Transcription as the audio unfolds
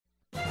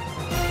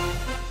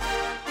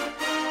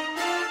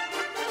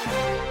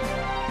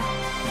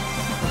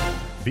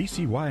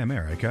VCY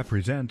America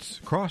presents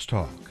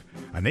Crosstalk,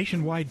 a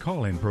nationwide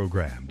call-in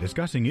program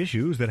discussing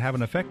issues that have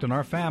an effect on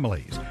our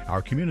families,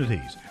 our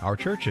communities, our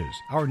churches,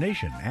 our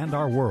nation, and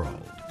our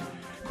world.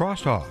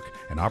 Crosstalk,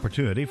 an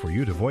opportunity for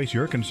you to voice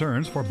your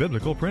concerns for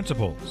biblical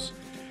principles.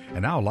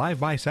 And now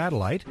live by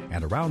satellite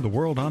and around the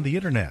world on the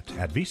internet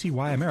at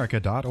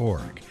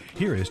vcyamerica.org.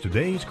 Here is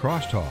today's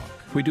Crosstalk.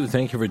 We do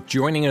thank you for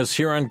joining us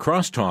here on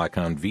Crosstalk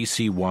on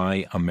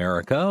VCY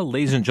America.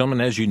 Ladies and gentlemen,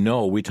 as you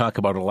know, we talk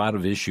about a lot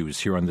of issues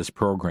here on this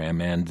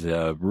program, and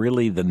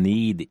really the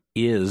need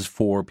is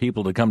for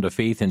people to come to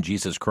faith in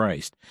Jesus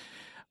Christ.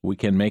 We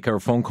can make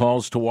our phone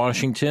calls to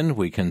Washington.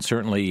 We can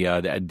certainly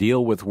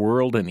deal with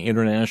world and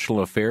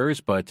international affairs,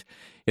 but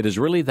it is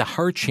really the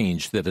heart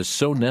change that is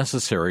so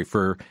necessary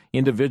for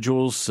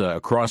individuals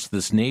across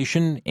this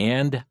nation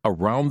and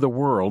around the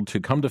world to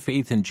come to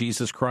faith in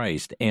Jesus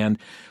Christ. And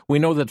we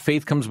know that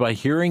faith comes by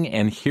hearing,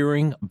 and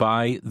hearing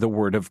by the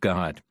Word of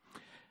God.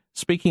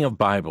 Speaking of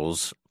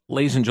Bibles,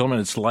 ladies and gentlemen,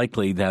 it's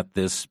likely that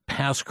this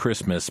past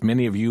Christmas,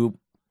 many of you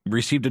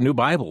received a new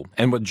Bible,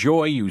 and with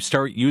joy you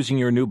start using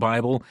your new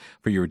Bible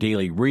for your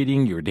daily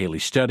reading, your daily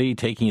study,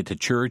 taking it to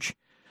church.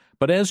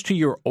 But as to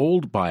your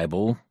old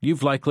Bible,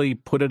 you've likely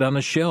put it on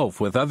a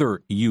shelf with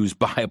other used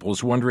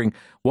Bibles, wondering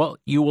what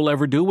you will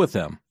ever do with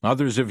them.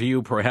 Others of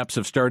you perhaps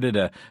have started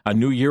a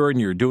new year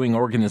and you're doing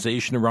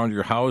organization around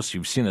your house.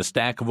 You've seen a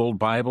stack of old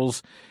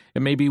Bibles.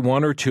 It may be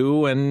one or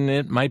two, and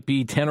it might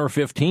be 10 or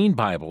 15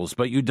 Bibles,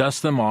 but you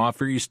dust them off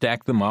or you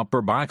stack them up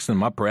or box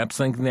them up, perhaps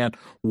thinking that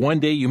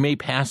one day you may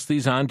pass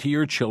these on to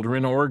your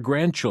children or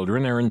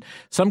grandchildren, or in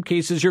some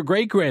cases your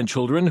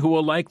great-grandchildren, who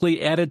will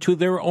likely add it to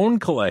their own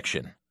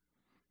collection.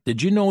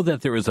 Did you know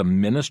that there is a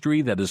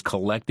ministry that is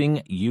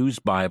collecting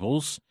used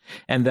Bibles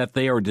and that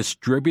they are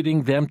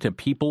distributing them to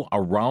people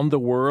around the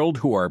world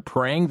who are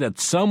praying that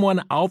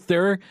someone out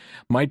there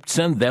might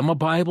send them a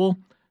Bible,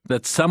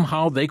 that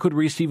somehow they could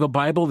receive a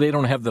Bible? They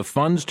don't have the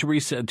funds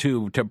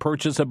to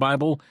purchase a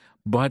Bible,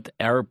 but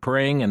are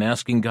praying and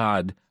asking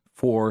God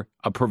for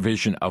a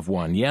provision of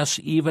one. Yes,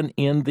 even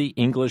in the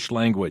English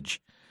language.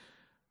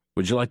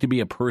 Would you like to be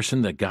a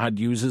person that God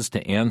uses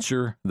to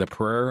answer the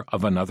prayer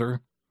of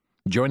another?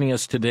 Joining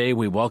us today,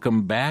 we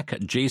welcome back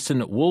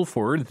Jason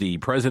Wolford, the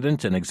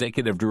President and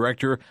Executive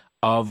Director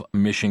of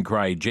Mission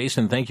Cry.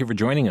 Jason, thank you for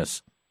joining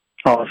us.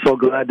 Oh, so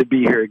glad to be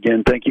here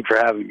again. Thank you for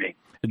having me.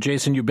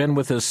 Jason, you've been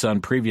with us on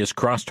previous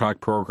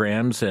Crosstalk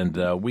programs,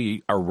 and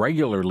we are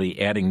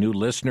regularly adding new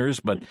listeners.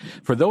 But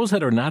for those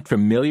that are not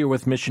familiar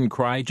with Mission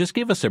Cry, just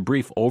give us a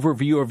brief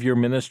overview of your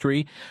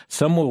ministry.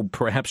 Some will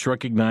perhaps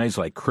recognize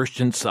like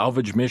Christian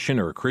Salvage Mission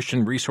or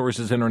Christian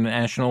Resources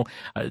International.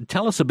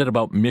 Tell us a bit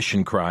about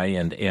Mission Cry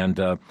and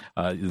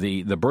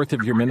the birth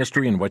of your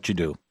ministry and what you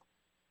do.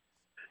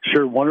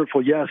 Sure,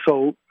 wonderful. Yeah,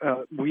 so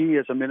we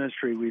as a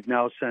ministry, we've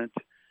now sent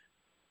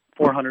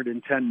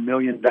 $410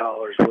 million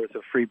worth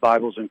of free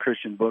Bibles and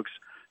Christian books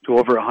to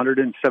over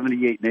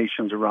 178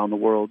 nations around the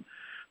world.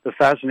 The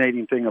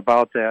fascinating thing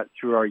about that,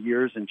 through our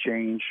years and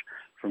change,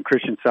 from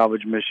Christian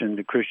Salvage Mission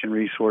to Christian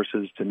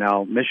Resources to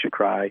now Mission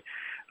Cry,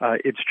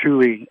 it's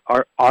truly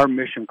our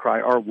mission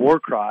cry, our war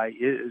cry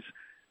is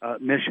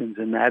missions,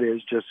 and that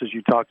is, just as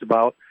you talked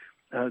about,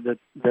 that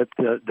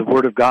the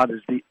Word of God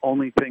is the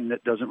only thing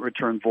that doesn't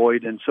return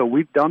void. And so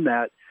we've done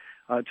that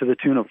to the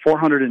tune of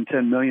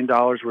 $410 million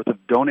worth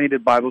of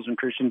donated Bibles and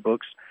Christian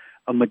books.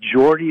 A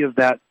majority of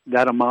that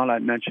amount I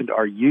mentioned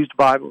are used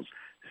Bibles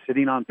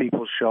sitting on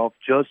people's shelf.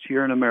 Just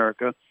here in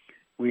America,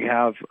 we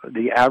have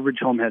the average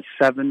home has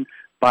 7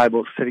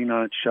 Bibles sitting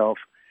on its shelf.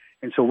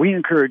 And so we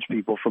encourage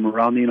people from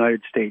around the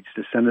United States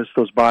to send us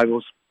those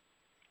Bibles,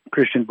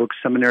 Christian books,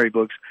 seminary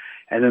books,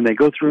 and then they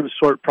go through a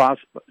sort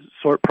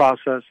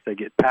process. They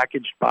get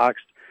packaged,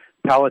 boxed,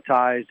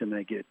 palletized, and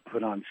they get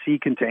put on sea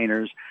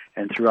containers.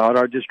 And throughout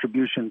our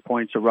distribution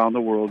points around the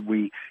world,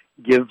 we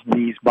give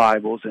these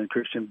Bibles and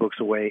Christian books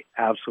away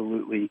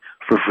absolutely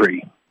for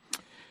free.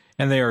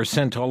 And they are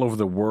sent all over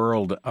the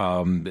world.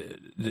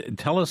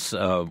 Tell us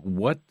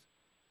what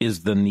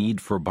is the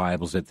need for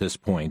Bibles at this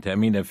point? I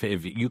mean, if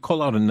you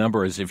call out a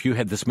number, as if you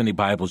had this many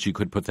Bibles, you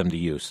could put them to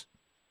use.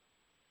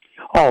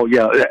 Oh,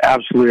 yeah,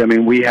 absolutely. I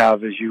mean, we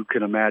have, as you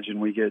can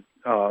imagine, we get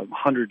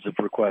hundreds of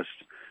requests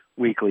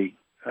weekly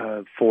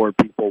for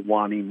people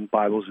wanting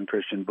Bibles and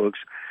Christian books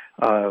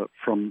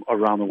from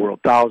around the world.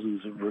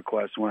 Thousands of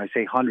requests. When I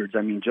say hundreds,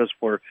 I mean just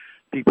for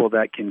people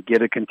that can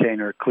get a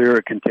container, clear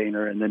a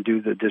container, and then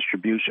do the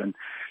distribution.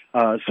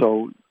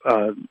 So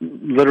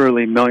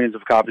literally millions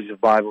of copies of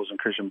Bibles and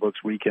Christian books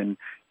we can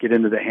get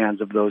into the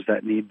hands of those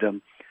that need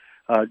them.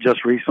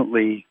 Just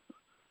recently,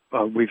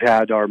 we've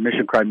had our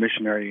Mission Cry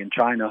missionary in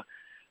China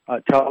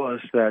tell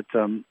us that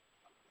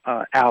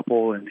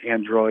Apple and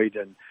Android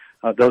and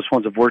those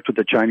ones have worked with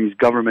the Chinese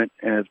government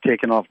and have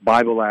taken off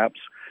Bible apps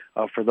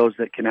for those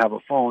that can have a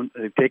phone.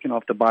 They've taken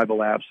off the Bible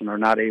apps and are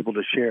not able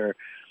to share.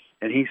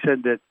 And he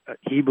said that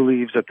he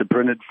believes that the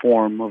printed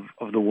form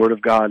of the Word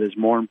of God is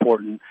more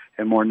important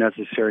and more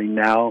necessary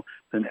now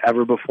than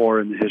ever before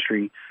in the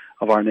history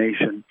of our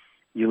nation.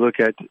 You look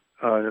at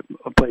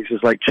places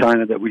like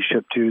China that we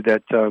ship to,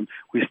 that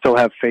we still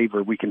have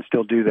favor. We can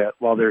still do that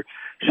while they're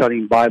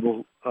shutting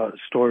Bible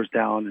stores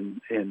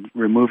down and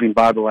removing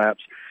Bible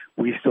apps.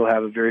 We still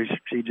have a very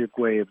strategic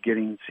way of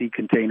getting sea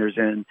containers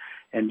in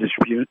and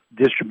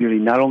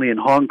distributing not only in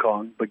Hong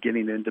Kong, but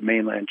getting into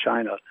mainland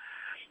China.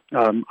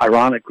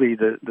 Ironically,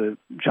 the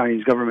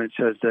Chinese government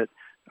says that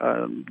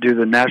due to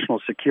the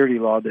national security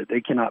law that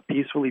they cannot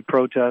peacefully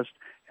protest,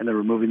 and they're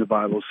removing the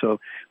Bible. So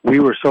we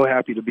were so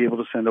happy to be able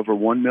to send over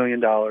 $1 million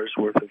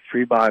worth of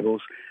free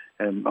Bibles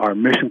and our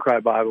Mission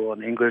Cry Bible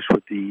in English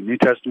with the New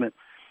Testament,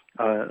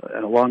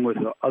 and along with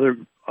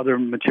other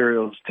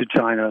materials to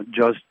China.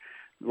 Just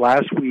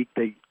last week,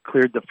 they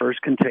cleared the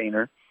first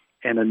container,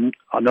 and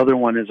another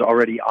one is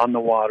already on the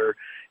water.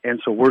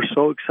 And so we're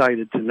so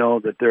excited to know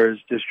that there is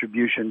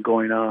distribution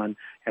going on,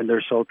 and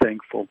they're so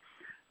thankful.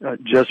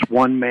 Just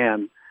one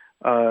man,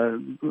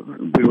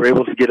 we were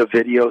able to get a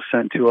video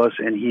sent to us,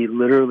 and he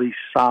literally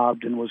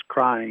sobbed and was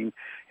crying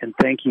and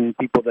thanking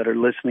people that are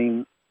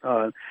listening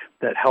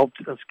that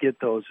helped us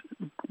get those,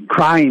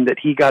 crying that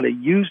he got a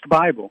used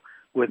Bible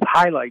with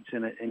highlights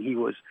in it, and he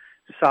was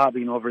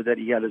sobbing over that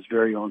he had his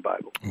very own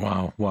Bible.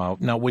 Wow.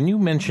 Now, when you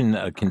mention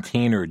a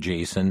container,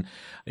 Jason,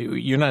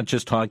 you're not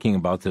just talking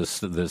about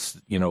this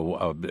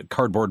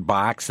cardboard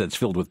box that's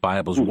filled with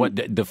Bibles.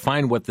 Mm-hmm.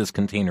 Define what this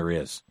container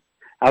is.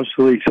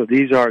 Absolutely. So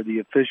these are the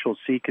official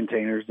sea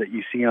containers that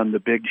you see on the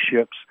big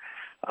ships.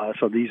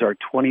 So these are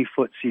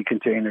 20-foot sea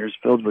containers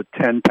filled with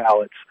 10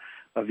 pallets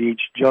of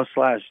each. Just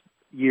last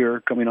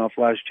year, coming off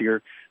last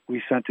year,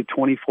 we sent to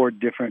 24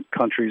 different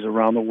countries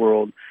around the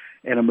world,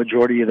 and a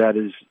majority of that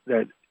is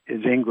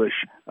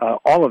English.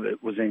 All of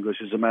it was English.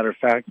 As a matter of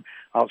fact,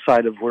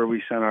 outside of where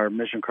we sent our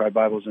Mission Cry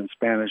Bibles in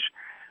Spanish,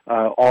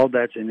 all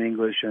that's in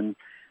English. And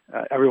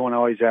everyone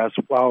always asks,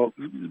 "Wow,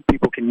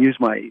 people can use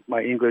my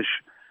English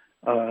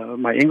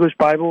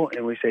Bible?"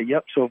 And we say,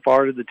 "Yep." So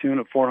far, to the tune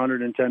of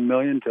 410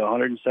 million to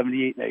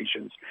 178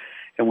 nations.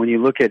 And when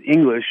you look at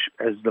English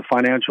as the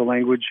financial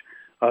language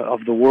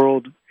of the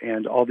world,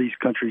 and all these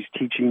countries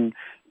teaching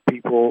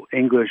people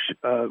English,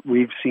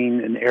 we've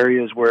seen in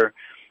areas where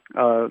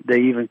they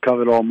even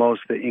covet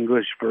almost the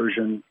English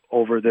version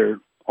over their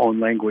own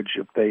language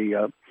if they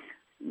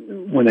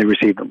when they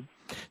receive them.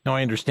 Now,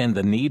 I understand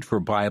the need for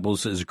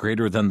Bibles is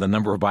greater than the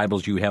number of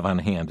Bibles you have on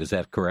hand. Is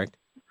that correct?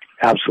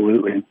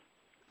 Absolutely.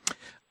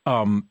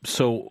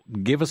 So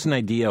give us an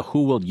idea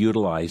who will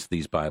utilize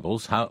these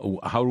Bibles.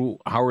 How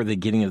are they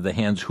getting into the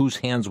hands? Whose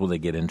hands will they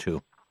get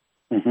into?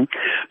 Mm-hmm.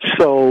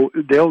 So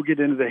they'll get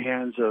into the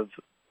hands of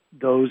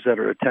those that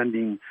are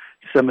attending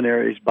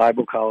seminaries,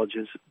 Bible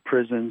colleges,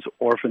 prisons,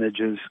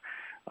 orphanages,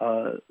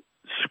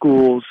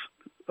 schools,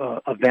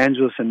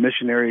 evangelists and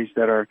missionaries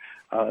that are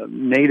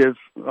native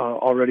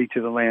already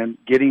to the land,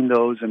 getting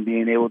those and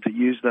being able to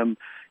use them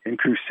in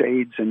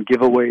crusades and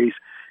giveaways.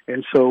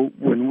 And so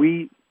when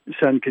we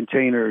send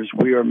containers,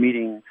 we are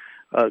meeting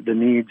the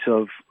needs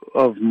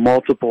of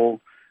multiple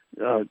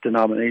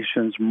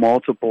denominations,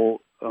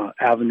 multiple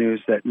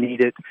avenues that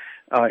need it,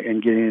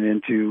 and getting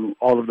into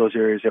all of those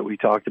areas that we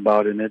talked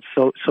about. And it's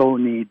so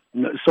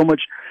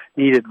much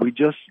needed. We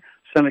just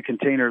sent a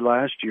container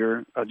last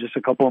year, just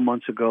a couple of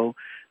months ago,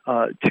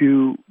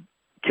 to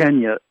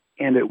Kenya,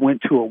 and it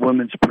went to a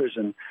women's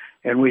prison.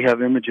 And we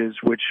have images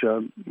which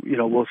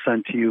we'll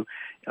send to you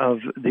of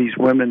these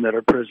women that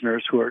are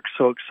prisoners who are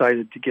so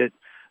excited to get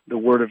the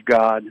Word of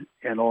God,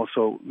 and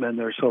also men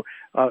there. So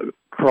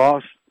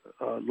across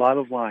a lot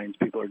of lines,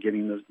 people are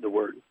getting the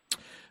Word.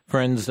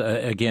 Friends,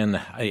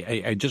 again,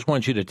 I just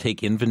want you to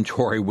take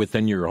inventory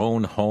within your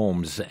own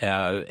homes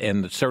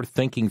and start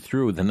thinking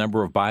through the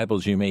number of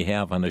Bibles you may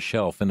have on a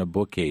shelf, in a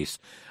bookcase,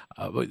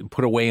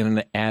 put away in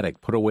an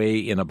attic, put away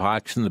in a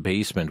box in the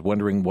basement,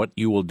 wondering what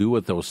you will do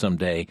with those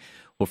someday.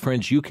 Well,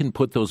 friends, you can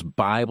put those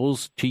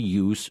Bibles to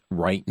use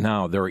right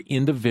now. There are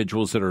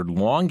individuals that are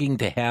longing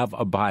to have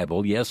a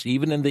Bible, yes,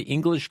 even in the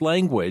English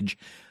language,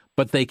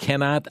 but they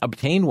cannot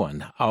obtain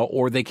one,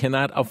 or they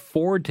cannot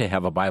afford to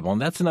have a Bible.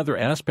 And that's another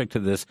aspect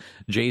of this,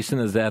 Jason,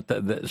 is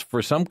that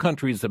for some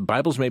countries, the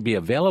Bibles may be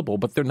available,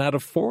 but they're not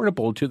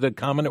affordable to the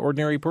common,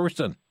 ordinary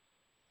person.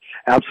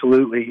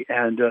 Absolutely.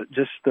 And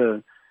just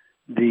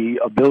the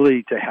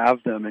ability to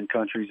have them in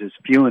countries is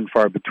few and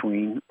far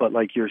between. But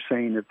like you're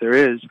saying, if there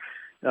is,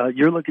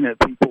 you're looking at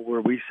people where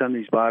we send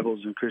these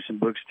Bibles and Christian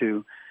books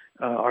to,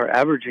 are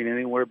averaging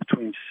anywhere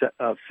between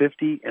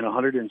 $50 and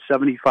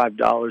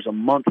 $175 a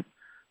month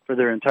for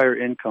their entire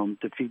income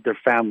to feed their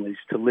families,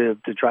 to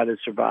live, to try to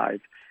survive.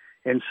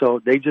 And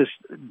so they just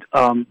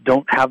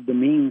don't have the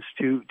means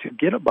to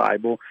get a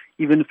Bible,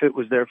 even if it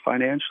was there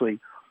financially.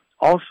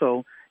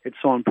 Also, it's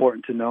so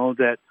important to know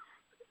that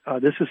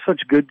this is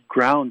such good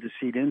ground to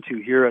seed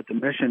into here at the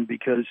mission,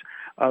 because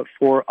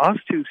for us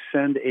to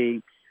send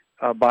a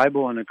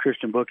Bible and a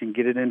Christian book and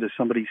get it into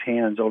somebody's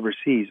hands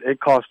overseas,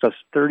 it cost us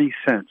 30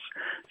 cents.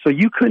 So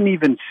you couldn't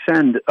even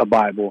send a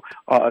Bible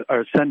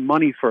or send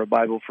money for a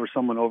Bible for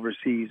someone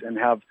overseas and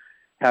have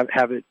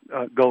it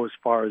go as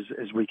far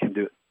as we can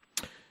do it.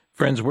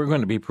 Friends, we're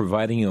going to be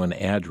providing you an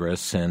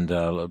address, and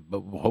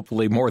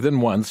hopefully more than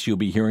once you'll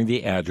be hearing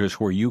the address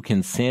where you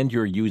can send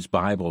your used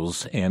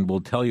Bibles, and we'll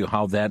tell you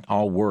how that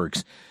all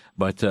works.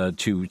 But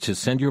to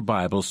send your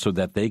Bibles so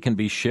that they can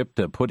be shipped,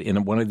 put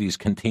in one of these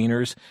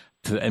containers.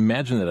 To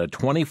imagine that a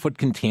 20-foot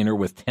container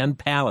with 10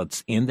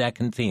 pallets in that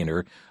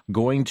container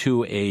going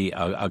to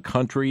a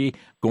country,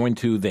 going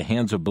to the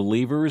hands of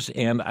believers,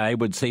 and I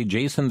would say,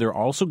 Jason, they're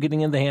also getting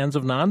in the hands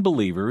of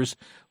non-believers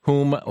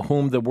whom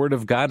the Word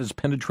of God is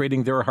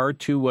penetrating their heart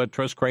to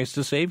trust Christ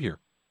as Savior.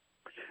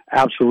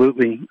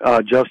 Absolutely.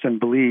 Justin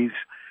believes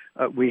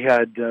we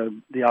had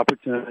the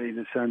opportunity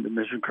to send the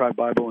Mission Cry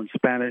Bible in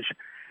Spanish,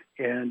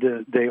 and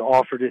they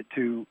offered it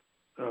to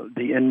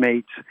the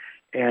inmates.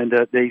 And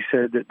they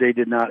said that they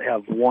did not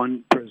have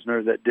one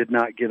prisoner that did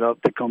not get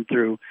up to come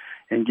through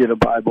and get a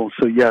Bible.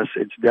 So, yes,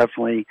 it's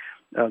definitely,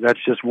 that's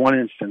just one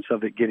instance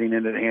of it getting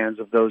into the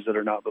hands of those that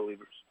are not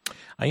believers.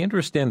 I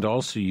understand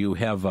also you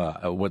have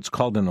what's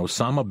called an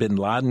Osama bin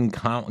Laden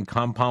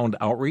compound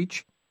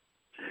outreach?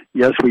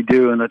 Yes, we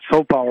do, and it's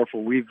so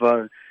powerful. We've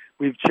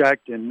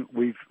checked, and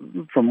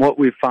from what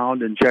we've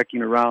found and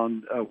checking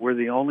around, we're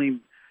the only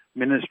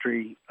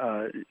ministry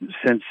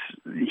since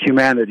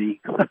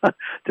humanity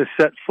to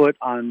set foot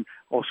on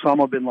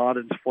Osama bin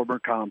Laden's former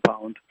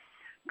compound,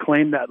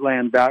 claim that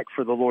land back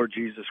for the Lord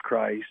Jesus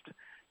Christ,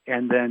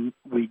 and then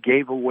we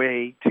gave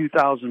away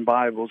 2,000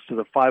 Bibles to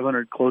the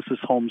 500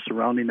 closest homes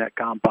surrounding that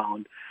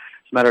compound.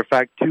 As a matter of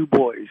fact, 2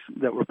 boys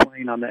that were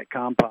playing on that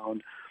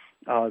compound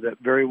that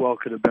very well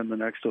could have been the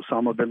next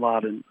Osama bin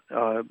Laden,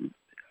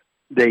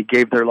 they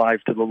gave their life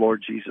to the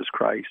Lord Jesus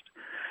Christ.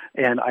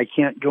 And I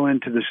can't go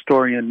into the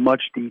story in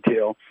much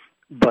detail,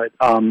 but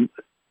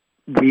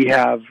we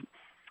have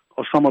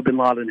Osama bin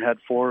Laden had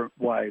 4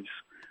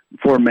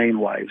 main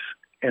wives,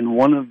 and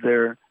one of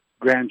their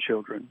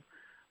grandchildren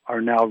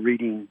are now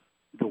reading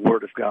the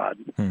Word of God.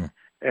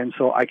 And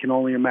so I can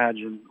only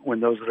imagine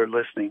when those that are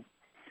listening,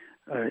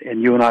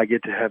 and you and I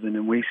get to heaven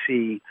and we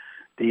see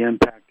the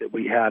impact that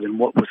we had and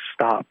what was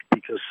stopped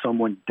because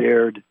someone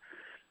dared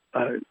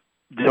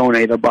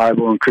donate a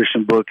Bible and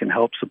Christian book and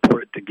help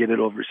support it to get it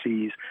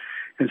overseas.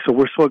 And so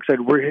we're so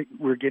excited.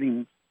 We're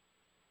getting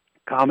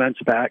comments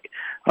back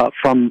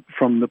from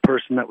the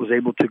person that was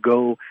able to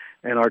go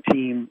and our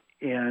team,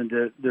 and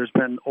there's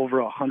been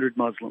over 100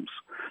 Muslims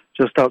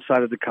just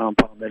outside of the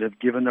compound that have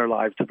given their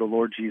life to the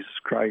Lord Jesus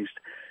Christ,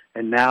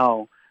 and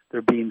now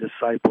they're being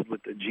discipled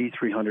with the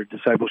G300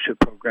 discipleship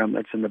program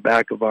that's in the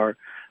back of our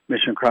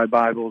Mission Cry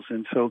Bibles.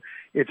 And so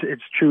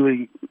it's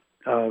truly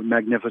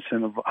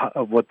magnificent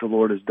of what the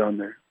Lord has done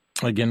there.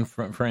 Again,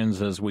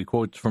 friends, as we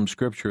quote from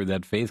Scripture,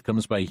 that faith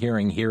comes by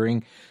hearing,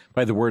 hearing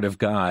by the Word of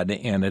God,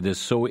 and it is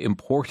so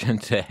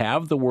important to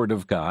have the Word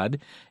of God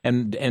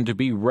and to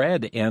be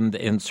read,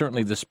 and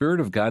certainly the Spirit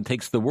of God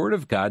takes the Word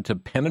of God to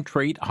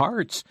penetrate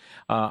hearts,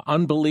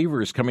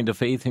 unbelievers coming to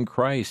faith in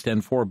Christ,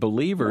 and for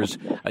believers,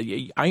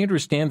 I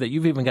understand that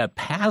you've even got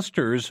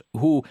pastors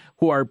who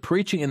are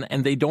preaching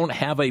and they don't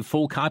have a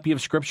full copy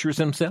of Scriptures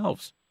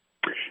themselves.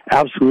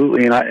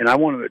 Absolutely, and I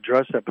want to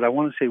address that, but I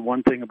want to say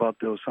one thing about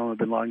the Osama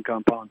bin Laden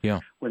compound.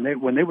 Yeah. When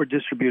they were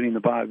distributing the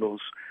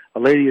Bibles, a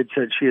lady had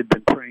said she had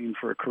been praying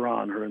for a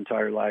Quran her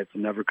entire life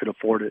and never could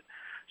afford it.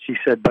 She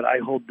said, "But I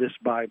hold this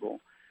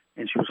Bible,"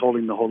 and she was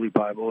holding the Holy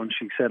Bible, and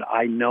she said,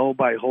 "I know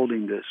by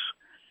holding this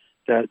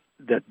that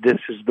this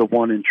is the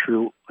one and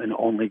true and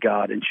only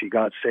God," and she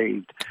got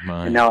saved.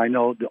 And now I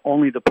know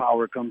only the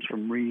power comes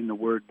from reading the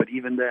Word, but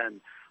even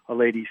then, a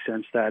lady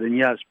sensed that. And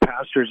yes,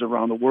 pastors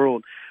around the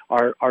world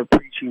are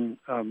preaching.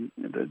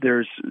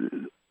 There's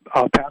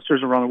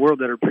pastors around the world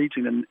that are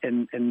preaching,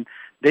 and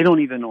they don't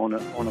even own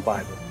a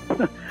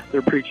Bible.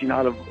 They're preaching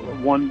out of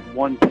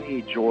one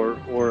page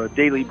or a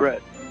daily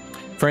bread.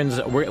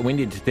 Friends, we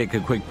need to take a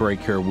quick break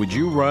here. Would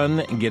you run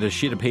and get a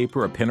sheet of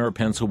paper, a pen, or a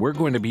pencil? We're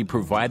going to be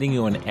providing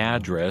you an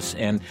address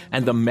and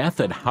the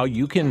method how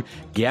you can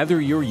gather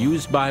your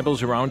used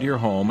Bibles around your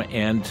home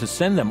and to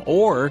send them,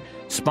 or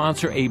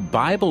sponsor a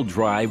Bible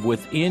drive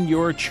within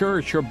your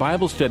church, your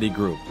Bible study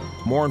group.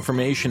 More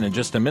information in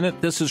just a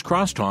minute. This is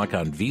Crosstalk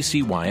on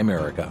VCY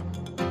America.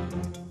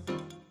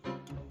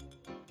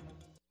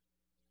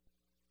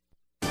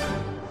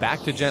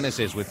 Back to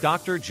Genesis with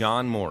Dr.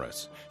 John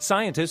Morris,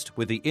 scientist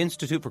with the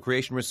Institute for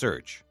Creation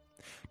Research.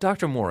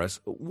 Dr. Morris,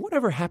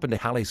 whatever happened to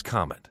Halley's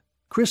Comet?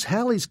 Chris,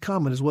 Halley's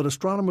Comet is what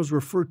astronomers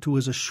refer to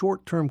as a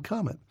short-term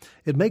comet.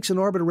 It makes an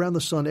orbit around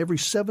the sun every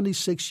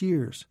 76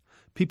 years.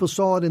 People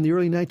saw it in the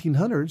early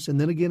 1900s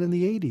and then again in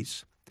the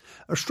 80s.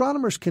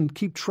 Astronomers can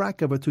keep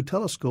track of it through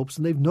telescopes,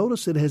 and they've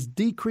noticed it has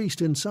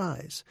decreased in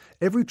size.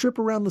 Every trip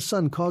around the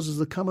sun causes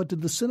the comet to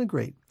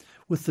disintegrate,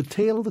 with the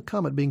tail of the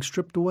comet being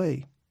stripped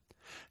away.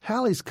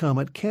 Halley's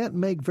Comet can't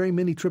make very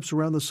many trips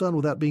around the sun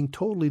without being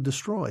totally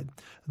destroyed.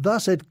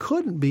 Thus, it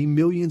couldn't be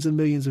millions and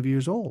millions of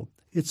years old.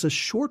 It's a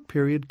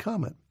short-period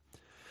comet.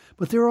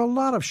 But there are a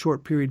lot of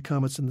short-period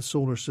comets in the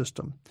solar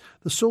system.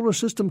 The solar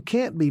system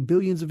can't be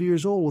billions of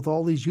years old with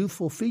all these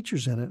youthful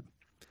features in it.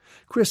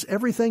 Chris,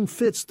 everything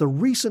fits the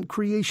recent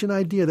creation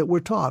idea that we're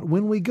taught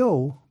when we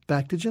go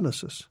back to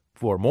Genesis.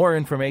 For more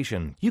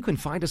information, you can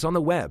find us on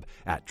the web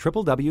at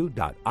www.icr.org.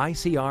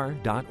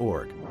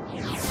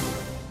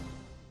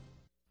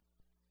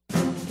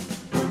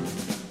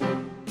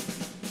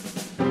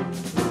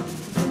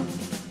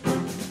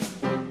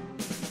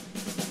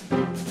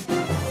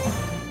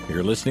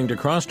 You're listening to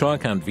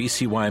Crosstalk on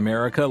VCY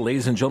America.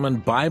 Ladies and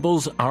gentlemen,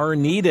 Bibles are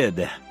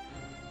needed.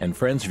 And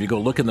friends, if you go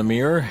look in the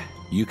mirror,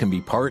 you can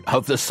be part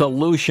of the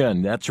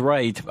solution. That's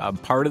right,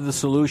 part of the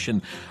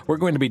solution. We're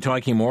going to be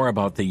talking more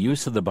about the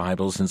use of the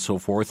Bibles and so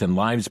forth and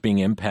lives being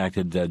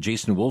impacted.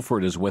 Jason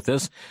Wolford is with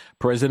us,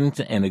 President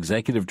and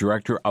Executive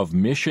Director of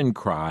Mission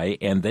Cry,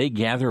 and they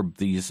gather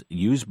these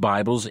used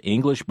Bibles,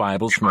 English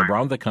Bibles from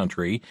around the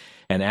country,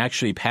 and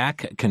actually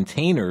pack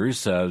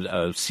containers,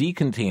 sea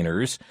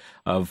containers,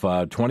 of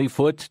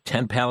 20-foot,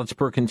 10 pallets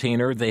per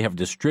container. They have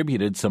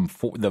distributed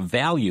the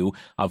value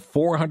of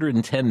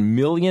 $410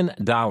 million.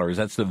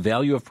 That's the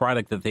value of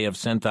product that they have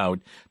sent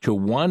out to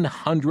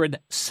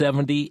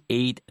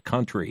 178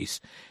 countries.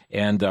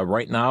 And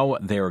right now,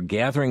 they're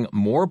gathering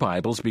more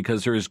Bibles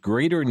because there is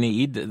greater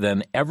need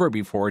than ever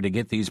before to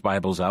get these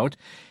Bibles out.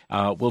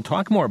 We'll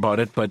talk more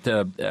about it, but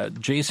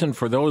Jason,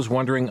 for those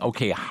wondering,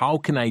 okay, how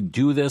can I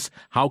do this?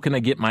 How can I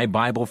get my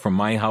Bible from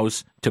my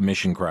house to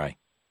Mission Cry?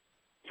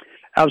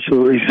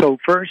 Absolutely. So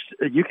first,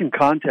 you can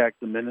contact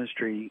the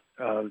ministry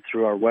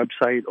through our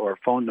website or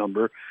phone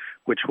number,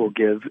 which we'll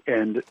give,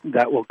 and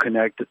that will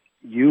connect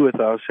you with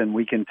us, and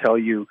we can tell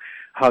you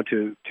how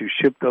to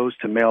ship those,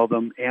 to mail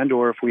them, and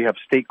or if we have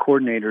state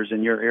coordinators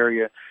in your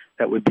area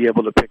that would be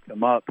able to pick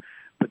them up.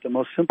 But the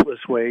most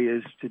simplest way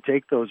is to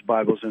take those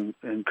Bibles and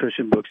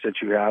Christian books that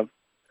you have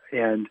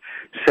and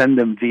send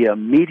them via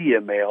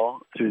media mail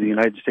through the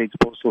United States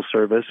Postal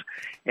Service,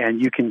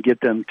 and you can get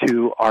them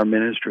to our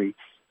ministry.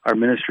 Our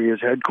ministry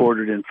is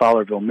headquartered in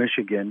Fowlerville,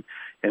 Michigan,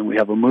 and we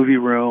have a movie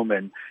room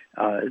and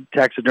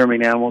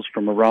taxiderming animals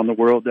from around the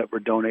world that were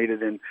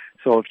donated. And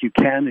so if you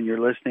can and you're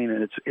listening,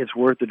 and it's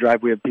worth the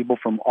drive, we have people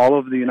from all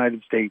over the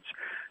United States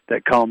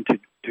that come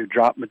to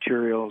drop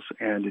materials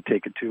and to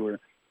take a tour.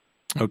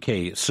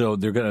 Okay, so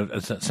they're going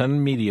to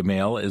send media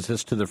mail. Is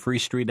this to the Free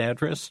Street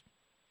address?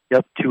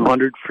 Yep,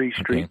 200 Free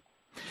Street. Okay.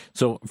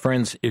 So,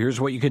 friends, here's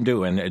what you can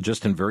do, and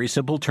just in very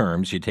simple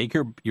terms, you take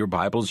your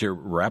Bibles, you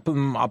wrap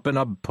them up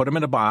put them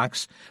in a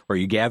box, or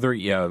you gather.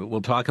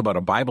 We'll talk about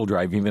a Bible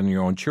drive even in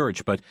your own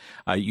church, but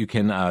you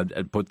can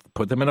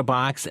put them in a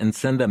box and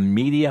send them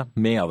media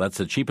mail. That's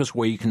the cheapest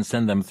way you can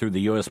send them through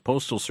the U.S.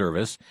 Postal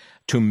Service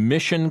to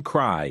Mission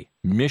Cry,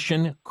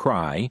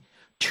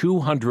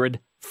 200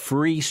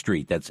 Free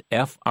Street. That's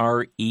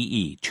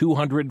Free,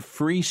 200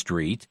 Free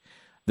Street.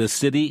 The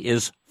city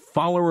is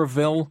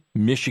Fowlerville,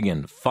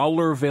 Michigan.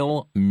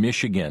 Fowlerville,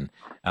 Michigan.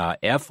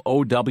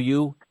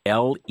 Fowlerville.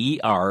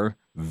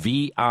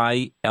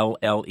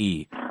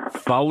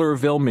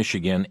 Fowlerville,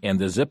 Michigan. And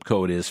the zip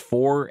code is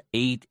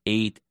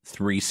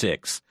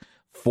 48836.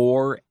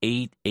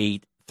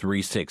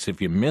 48836.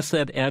 If you miss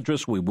that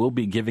address, we will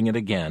be giving it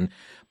again,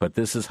 but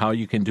this is how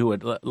you can do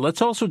it.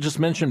 Let's also just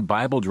mention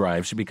Bible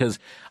drives, because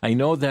I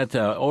know that,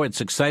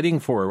 it's exciting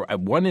for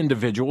one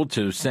individual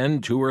to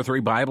send 2 or 3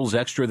 Bibles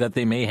extra that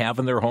they may have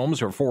in their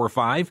homes, or 4 or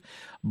 5,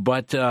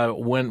 but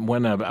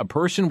when a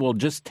person will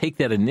just take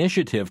that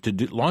initiative to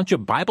launch a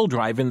Bible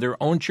drive in their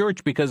own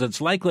church, because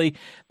it's likely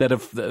that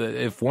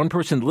if one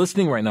person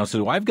listening right now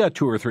says, well, I've got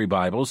 2 or 3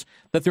 Bibles,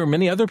 that there are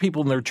many other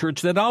people in their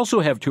church that also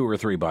have 2 or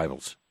 3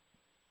 Bibles.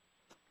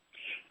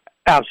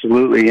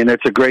 Absolutely, and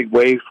it's a great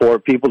way for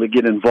people to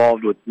get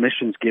involved with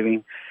missions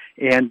giving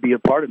and be a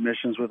part of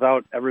missions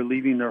without ever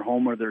leaving their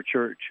home or their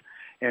church.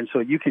 And so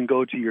you can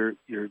go to your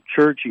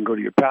church, you can go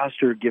to your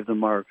pastor, give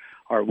them our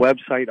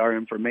website, our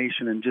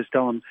information, and just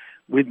tell them,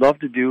 we'd love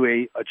to do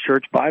a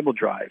church Bible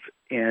drive.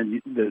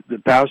 And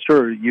the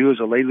pastor or you as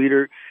a lay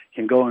leader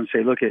can go and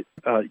say, look,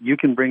 you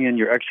can bring in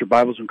your extra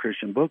Bibles and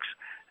Christian books,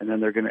 and then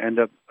they're going to end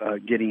up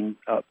getting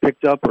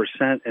picked up or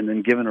sent and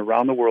then given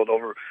around the world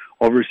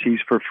overseas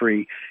for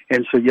free.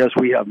 And so, yes,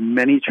 we have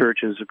many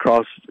churches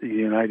across the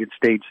United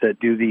States that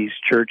do these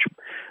church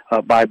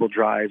Bible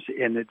drives,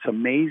 and it's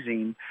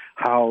amazing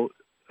how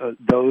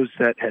those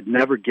that had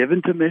never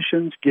given to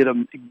missions get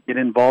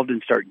involved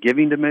and start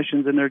giving to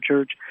missions in their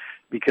church,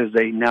 because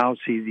they now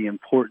see the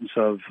importance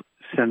of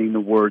sending the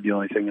word, the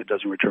only thing that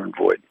doesn't return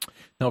void.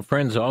 Now,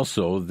 friends,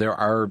 also, there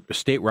are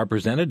state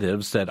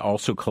representatives that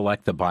also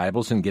collect the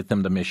Bibles and get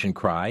them to Mission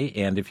Cry.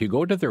 And if you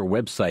go to their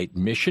website,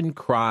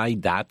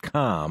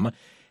 missioncry.com,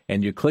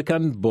 and you click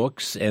on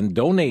books and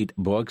donate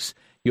books,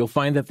 you'll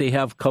find that they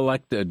have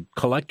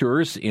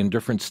collectors in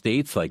different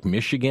states like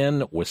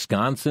Michigan,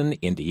 Wisconsin,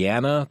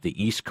 Indiana,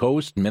 the East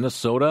Coast,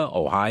 Minnesota,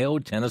 Ohio,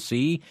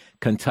 Tennessee,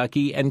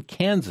 Kentucky, and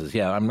Kansas.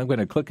 Yeah, I'm going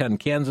to click on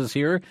Kansas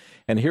here,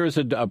 and here's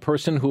a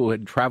person who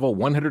had traveled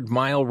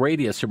 100-mile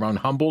radius around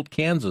Humboldt,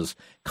 Kansas,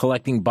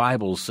 collecting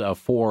Bibles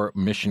for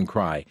Mission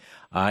Cry.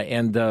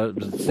 And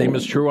the same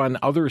is true on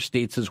other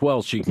states as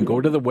well. So you can go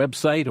to the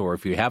website, or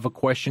if you have a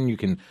question, you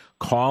can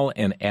call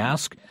and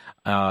ask.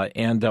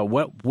 And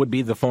what would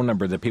be the phone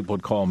number that people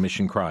would call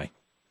Mission Cry?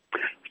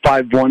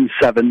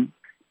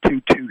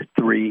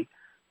 517-223-1414.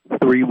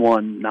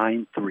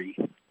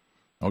 223-517-3193.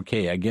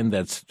 Okay, again,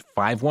 that's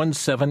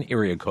 517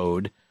 area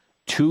code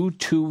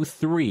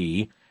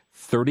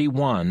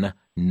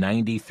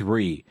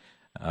 223-3193.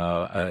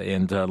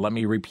 And let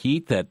me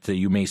repeat that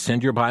you may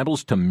send your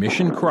Bibles to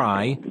Mission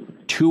Cry,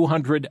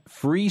 200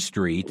 Free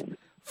Street,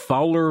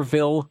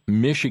 Fowlerville,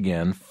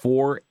 Michigan,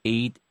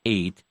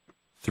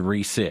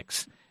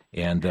 48836.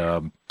 And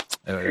go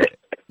ahead.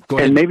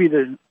 And maybe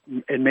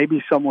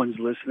someone's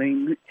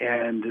listening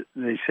and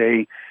they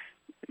say,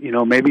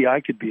 maybe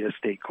I could be a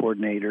state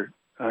coordinator.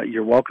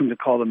 You're welcome to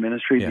call the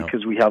ministry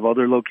because we have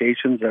other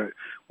locations that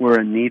we're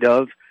in need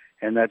of.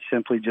 And that's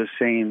simply just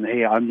saying,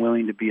 hey, I'm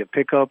willing to be a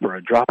pickup or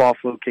a drop-off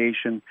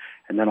location,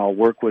 and then I'll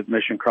work with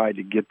Mission Cry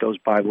to get those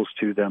Bibles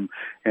to them.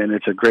 And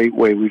it's a great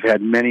way. We've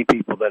had many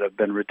people that have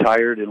been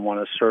retired and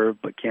want to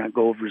serve but can't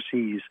go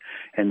overseas,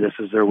 and this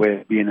is their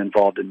way of being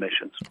involved in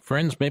missions.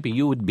 Friends, maybe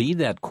you would be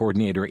that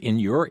coordinator in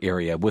your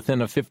area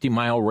within a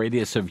 50-mile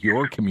radius of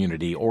your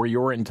community or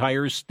your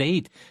entire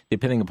state,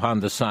 depending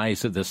upon the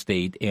size of the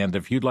state. And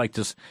if you'd like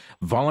to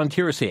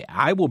volunteer, say,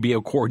 I will be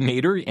a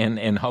coordinator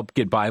and help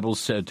get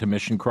Bibles to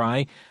Mission Cry,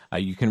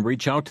 you can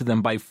reach out to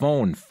them by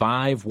phone,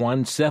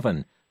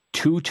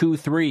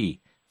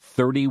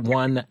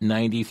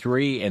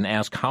 517-223-3193, and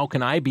ask, how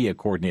can I be a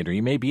coordinator?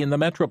 You may be in the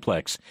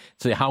Metroplex.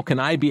 Say, how can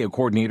I be a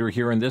coordinator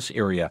here in this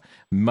area?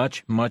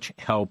 Much, much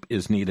help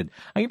is needed.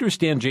 I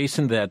understand,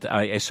 Jason, that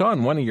I saw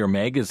in one of your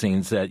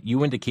magazines that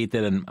you indicate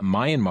that in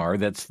Myanmar,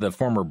 that's the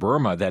former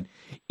Burma, that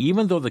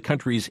even though the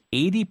country is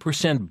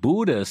 80%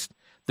 Buddhist,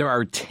 there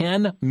are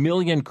 10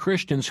 million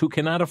Christians who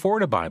cannot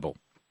afford a Bible.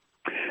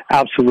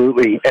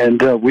 Absolutely,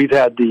 and we've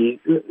had the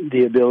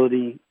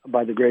ability,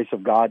 by the grace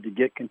of God, to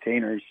get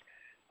containers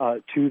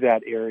to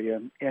that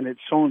area, and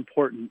it's so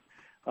important.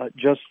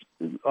 Just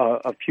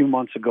a few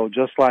months ago,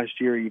 just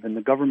last year even,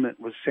 the government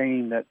was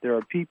saying that there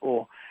are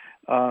people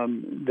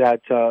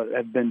that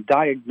have been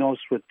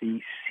diagnosed with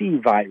the C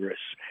virus.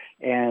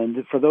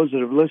 And for those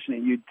that are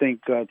listening, you'd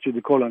think through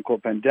the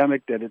quote-unquote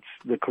pandemic that it's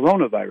the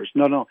coronavirus.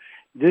 No.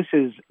 This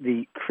is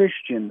the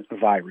Christian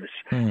virus.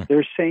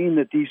 They're saying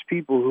that these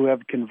people who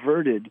have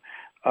converted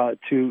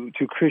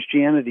to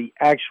Christianity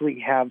actually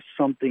have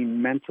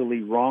something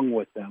mentally wrong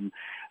with them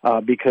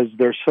because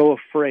they're so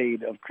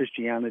afraid of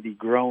Christianity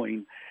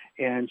growing.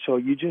 And so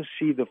you just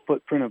see the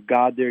footprint of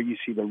God there. You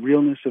see the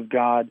realness of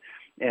God.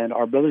 And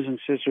our brothers and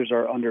sisters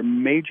are under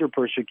major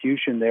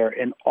persecution there,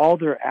 and all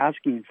they're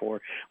asking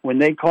for, when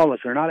they call us,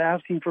 they're not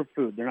asking for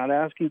food, they're not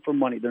asking for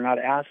money, they're not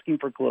asking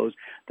for clothes,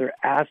 they're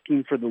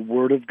asking for the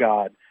Word of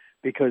God,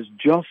 because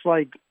just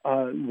like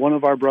one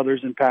of our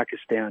brothers in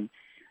Pakistan,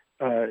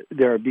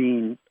 they're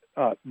being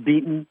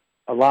beaten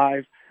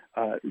alive,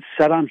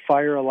 set on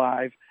fire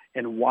alive,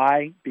 and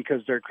why?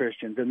 Because they're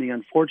Christians. And the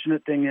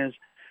unfortunate thing is,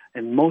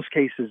 in most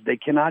cases, they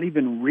cannot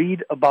even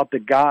read about the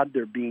God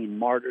they're being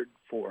martyred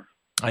for.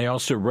 I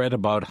also read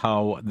about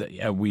how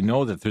we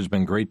know that there's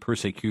been great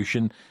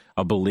persecution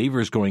of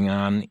believers going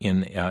on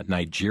in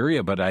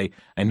Nigeria, but I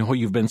know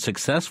you've been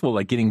successful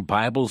at getting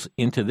Bibles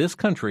into this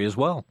country as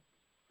well.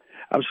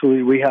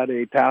 Absolutely. We had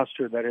a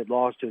pastor that had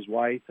lost his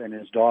wife and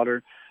his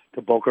daughter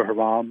to Boko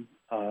Haram.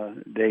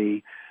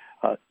 They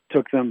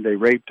took them, they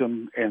raped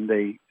them, and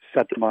they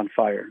set them on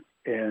fire.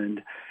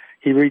 And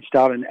he reached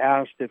out and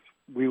asked if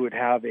we would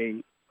have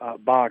a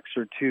box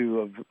or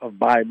two of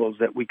Bibles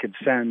that we could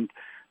send,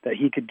 that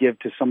he could give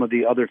to some of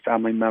the other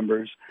family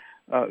members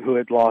who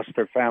had lost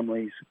their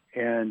families.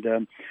 And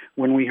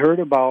when we heard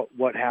about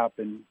what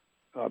happened,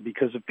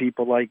 because of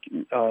people like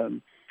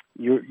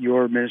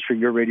your ministry,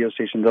 your radio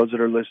station, those that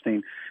are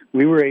listening,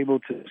 we were able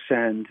to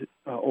send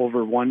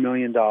over $1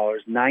 million,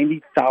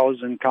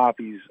 90,000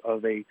 copies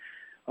of the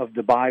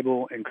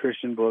Bible and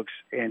Christian books,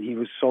 and he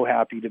was so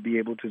happy to be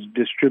able to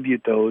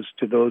distribute those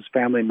to those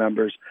family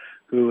members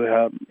who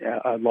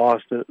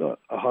lost a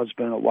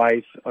husband, a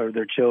wife, or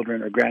their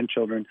children or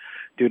grandchildren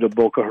due to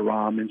Boko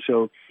Haram. And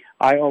so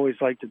I always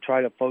like to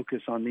try to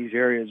focus on these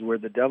areas where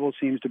the devil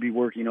seems to be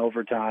working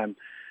overtime.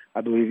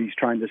 I believe he's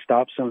trying to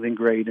stop something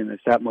great, and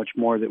it's that much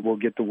more that we'll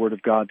get the Word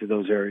of God to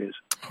those areas.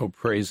 Oh,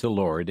 praise the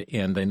Lord.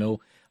 And I know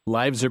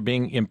lives are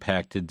being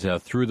impacted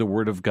through the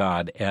Word of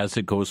God as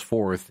it goes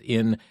forth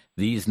in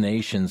these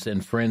nations.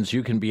 And friends,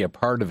 you can be a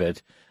part of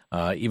it,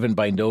 even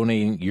by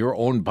donating your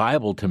own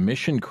Bible to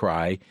Mission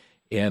Cry.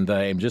 And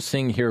I'm just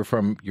seeing here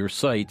from your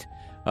site.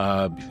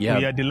 We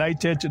are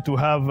delighted to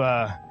have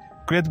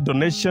great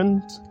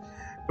donations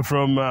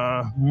from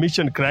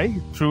Mission Cry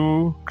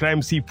through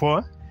Crime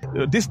C4.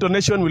 This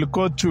donation will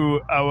go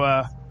to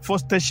our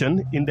first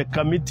station in the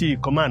committee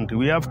command.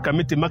 We have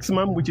committee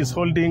maximum, which is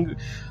holding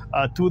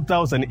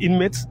 2,000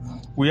 inmates.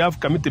 We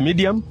have committee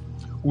medium,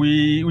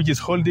 which is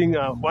holding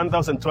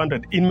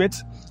 1,200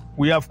 inmates.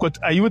 We have got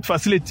a youth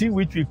facility,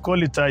 which we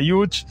call it a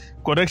Youth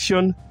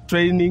Correction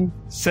Training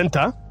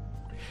Center.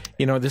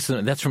 You know,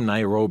 that's from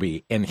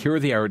Nairobi, and here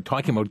they are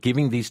talking about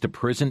giving these to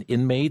prison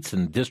inmates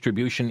and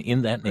distribution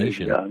in that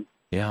nation.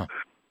 Yeah,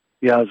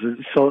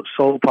 it's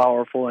so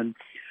powerful. And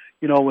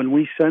you know, when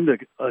we send a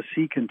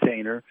sea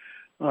container,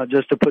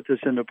 just to put this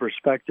into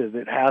perspective,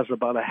 it has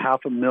about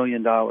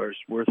 $500,000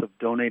 worth of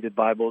donated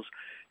Bibles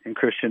and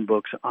Christian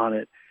books on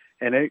it.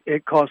 And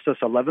it cost us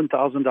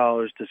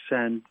 $11,000 to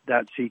send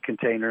that sea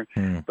container,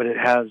 but it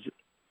has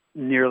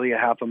nearly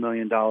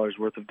 $500,000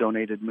 worth of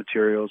donated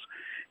materials.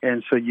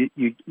 And so you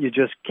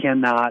just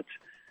cannot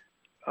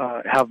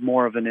have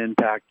more of an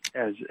impact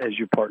as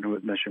you partner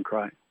with Mission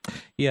Cry.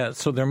 Yeah,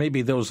 so there may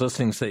be those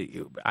listening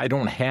say, I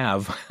don't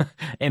have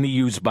any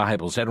used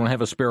Bibles. I don't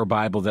have a spare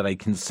Bible that I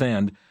can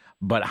send,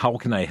 but how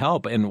can I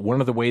help? And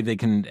one of the ways they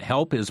can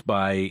help is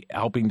by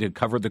helping to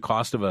cover the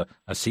cost of a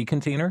sea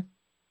container?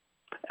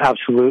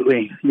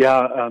 Absolutely.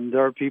 Yeah,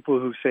 there are people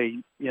who say,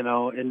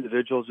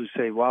 individuals who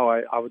say,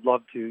 wow, I would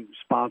love to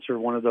sponsor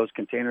one of those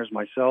containers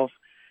myself.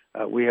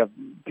 We have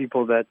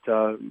people that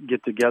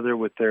get together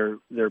with their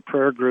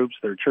prayer groups,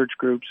 their church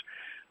groups,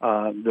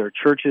 their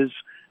churches,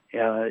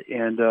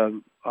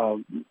 and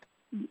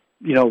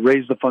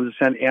raise the funds to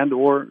send, and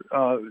or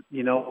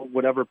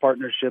whatever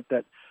partnership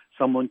that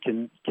someone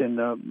can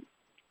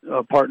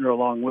partner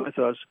along with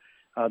us,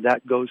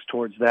 that goes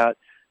towards that.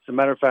 As a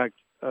matter of fact,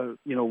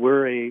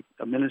 we're a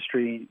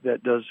ministry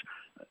that does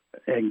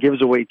and gives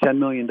away $10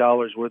 million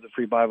worth of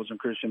free Bibles and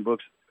Christian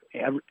books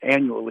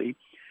annually.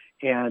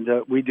 And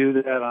we do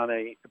that on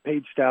a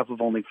paid staff of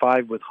only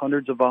 5 with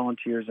hundreds of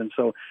volunteers. And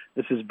so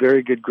this is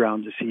very good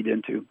ground to seed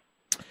into.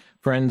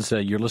 Friends,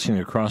 you're listening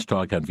to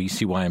Crosstalk on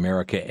VCY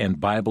America, and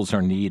Bibles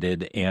are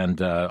needed. And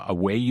a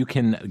way you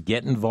can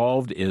get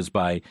involved is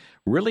by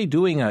really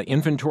doing an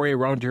inventory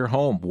around your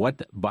home.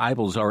 What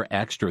Bibles are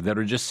extra that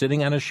are just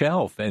sitting on a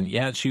shelf? And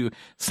yes,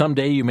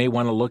 someday you may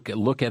want to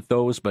look at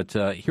those, but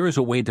here's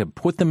a way to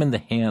put them in the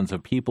hands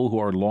of people who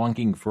are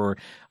longing for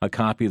a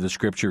copy of the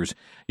Scriptures.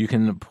 You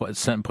can put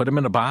them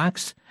in a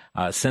box.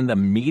 Send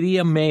them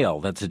media mail.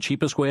 That's the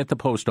cheapest way at the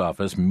post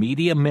office.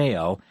 Media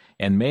mail,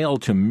 and mail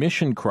to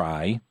Mission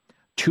Cry,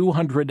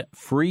 200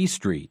 Free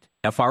Street,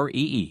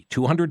 Free,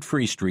 200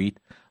 Free Street,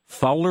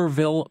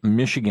 Fowlerville,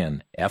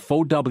 Michigan,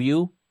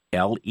 Fowlerville,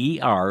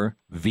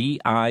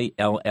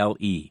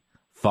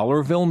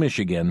 Fowlerville,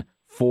 Michigan,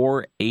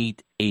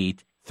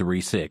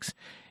 48836.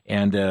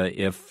 And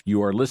if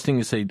you are listening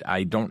and say,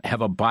 I don't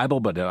have a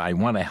Bible, but I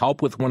want to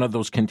help with one of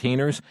those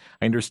containers,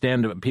 I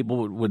understand that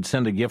people would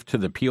send a gift to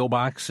the P.O.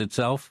 Box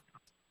itself?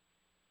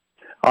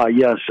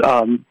 Yes,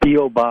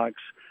 P.O. Box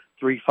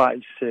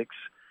 356.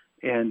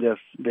 And if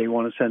they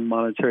want to send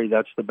monetary,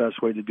 that's the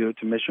best way to do it,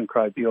 to Mission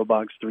Cry, P.O.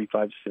 Box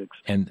 356,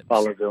 and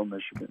Fowlerville,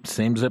 Michigan.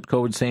 Same zip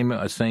code, same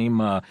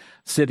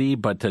city,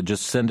 but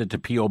just send it to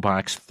P.O.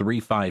 Box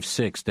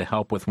 356 to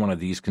help with one of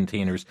these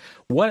containers.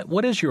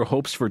 What is your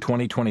hopes for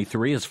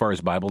 2023 as far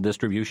as Bible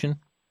distribution?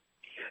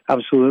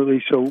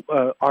 Absolutely. So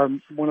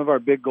one of our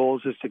big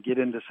goals is to get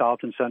into South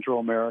and Central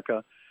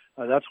America.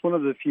 That's one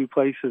of the few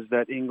places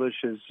that English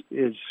is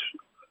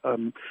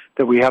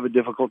that we have a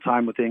difficult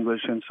time with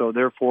English, and so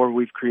therefore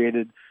we've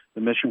created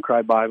the Mission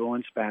Cry Bible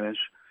in Spanish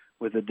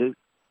with the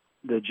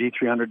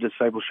G300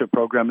 discipleship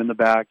program in the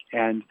back.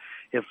 And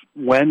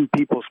when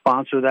people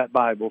sponsor that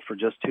Bible for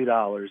just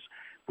 $2,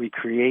 we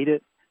create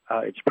it.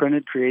 It's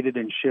printed, created,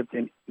 and shipped,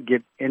 and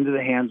get into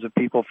the hands of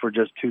people for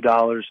just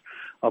 $2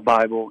 a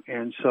Bible.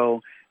 And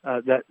so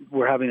that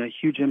we're having a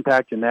huge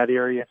impact in that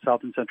area,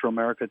 South and Central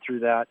America, through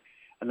that.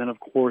 And then, of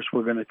course,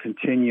 we're going to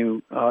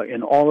continue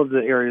in all of the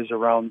areas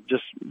around,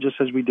 just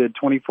as we did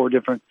 24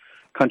 different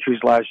countries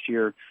last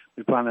year.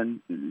 We plan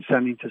on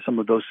sending to some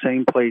of those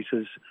same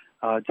places,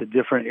 to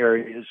different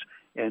areas,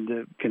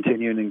 and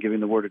continuing and giving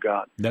the Word of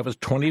God. That was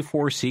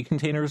 24 sea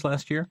containers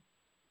last year?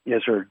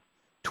 Yes, sir.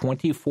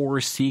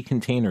 24 sea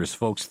containers,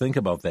 folks. Think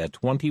about that.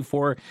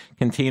 24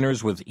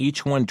 containers with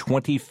each one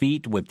 20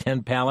 feet with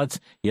 10 pallets.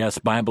 Yes,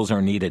 Bibles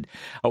are needed.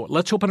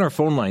 Let's open our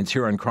phone lines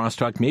here on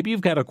Crosstalk. Maybe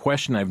you've got a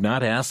question I've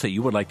not asked that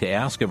you would like to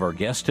ask of our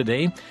guest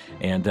today.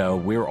 And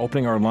we're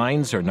opening our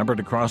lines. Our number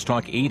to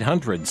Crosstalk,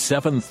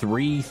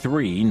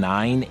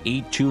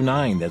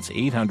 800-733-9829. That's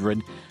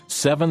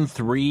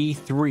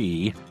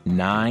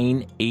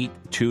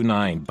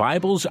 800-733-9829.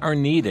 Bibles are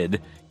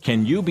needed.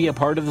 Can you be a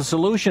part of the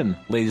solution,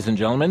 ladies and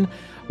gentlemen?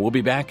 We'll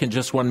be back in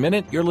just 1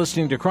 minute. You're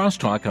listening to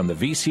Crosstalk on the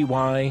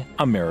VCY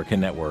America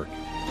Network.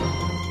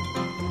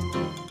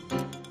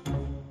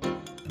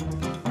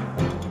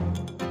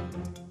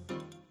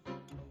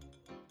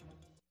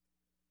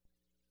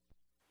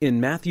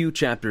 In Matthew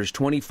chapters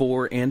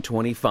 24 and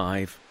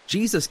 25,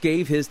 Jesus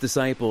gave his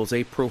disciples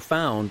a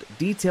profound,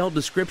 detailed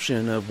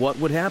description of what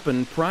would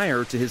happen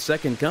prior to his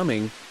second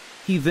coming.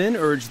 He then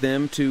urged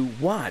them to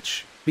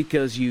watch,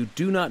 because you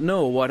do not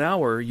know what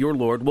hour your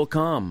Lord will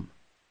come.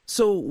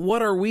 So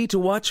what are we to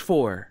watch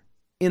for?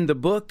 In the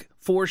book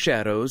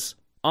Foreshadows,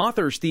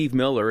 author Steve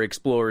Miller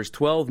explores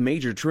 12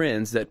 major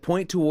trends that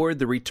point toward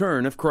the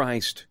return of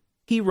Christ.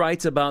 He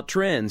writes about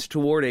trends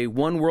toward a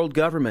one-world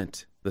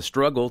government, the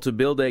struggle to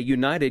build a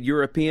united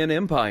European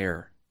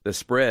empire, the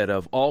spread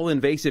of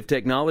all-invasive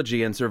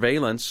technology and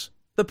surveillance,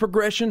 the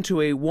progression to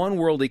a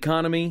one-world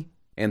economy,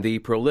 and the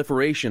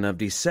proliferation of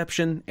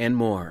deception and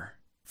more.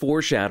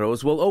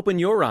 Foreshadows will open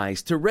your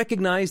eyes to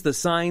recognize the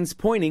signs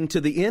pointing to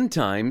the end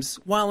times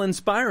while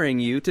inspiring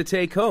you to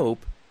take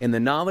hope in the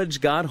knowledge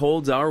God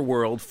holds our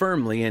world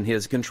firmly in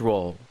His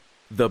control.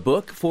 The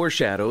book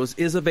Foreshadows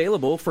is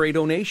available for a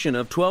donation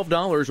of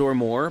 $12 or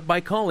more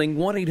by calling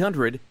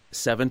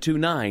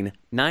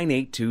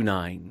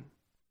 1-800-729-9829.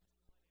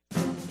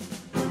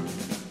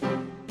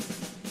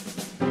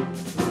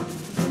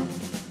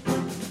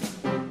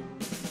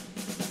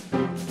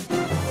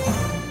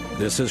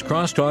 This is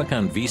Crosstalk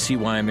on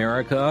VCY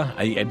America.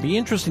 I'd be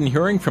interested in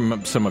hearing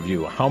from some of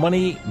you. How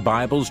many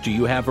Bibles do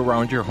you have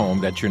around your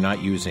home that you're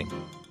not using?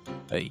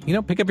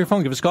 Pick up your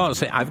phone, give us a call, and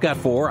say, I've got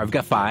 4, I've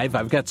got 5,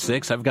 I've got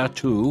 6, I've got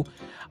 2.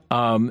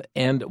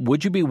 And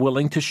would you be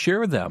willing to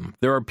share them?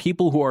 There are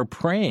people who are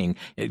praying.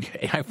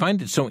 I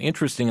find it so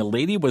interesting. A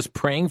lady was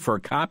praying for a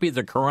copy of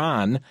the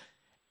Quran,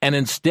 and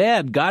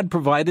instead God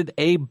provided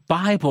a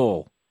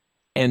Bible,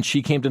 and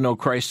she came to know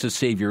Christ as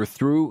Savior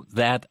through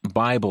that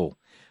Bible.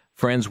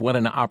 Friends, what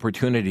an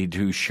opportunity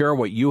to share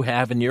what you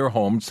have in your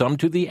home, some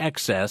to the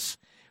excess,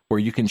 where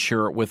you can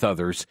share it with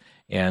others.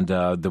 And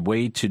the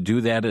way to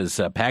do that is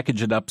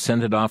package it up,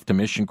 send it off to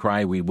Mission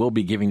Cry. We will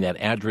be giving that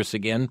address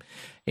again.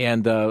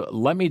 And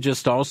let me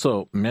just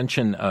also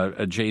mention,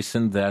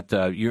 Jason, that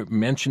you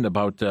mentioned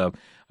about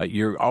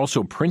you're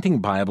also printing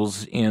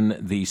Bibles in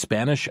the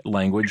Spanish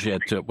language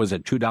at, was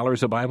it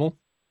 $2 a Bible?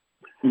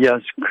 Yes,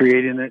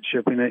 creating it,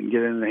 shipping it, and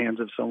getting it in the hands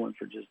of someone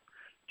for just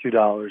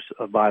 $2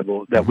 a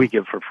Bible that we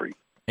give for free.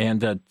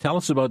 And tell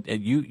us about,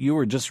 you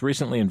were just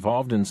recently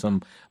involved in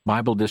some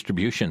Bible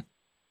distribution.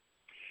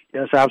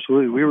 Yes,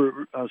 absolutely. We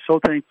were so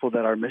thankful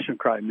that our Mission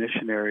Cry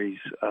missionaries,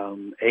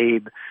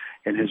 Abe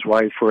and his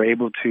wife, were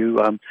able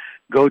to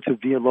go to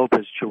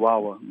Villalobos,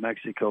 Chihuahua,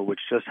 Mexico, which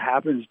just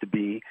happens to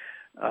be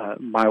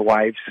my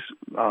wife's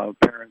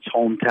parents'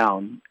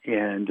 hometown.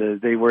 And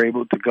they were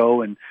able to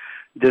go and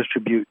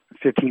distribute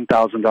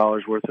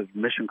 $15,000 worth of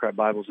Mission Cry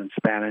Bibles in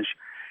Spanish.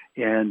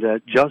 And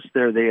just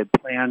there, they had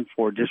planned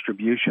for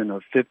distribution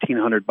of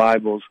 1,500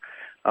 Bibles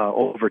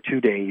over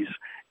 2 days,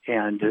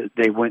 and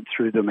they went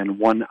through them in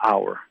 1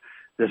 hour.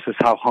 This is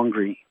how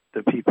hungry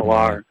the people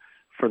are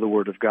for the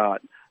Word of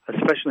God,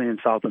 especially in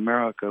South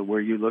America, where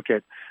you look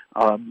at,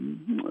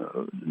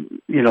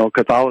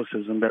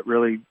 Catholicism that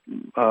really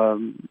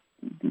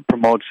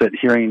promotes that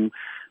hearing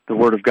the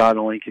Word of God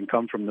only can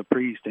come from the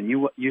priest. And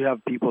you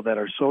have people that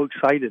are so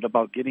excited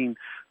about getting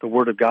the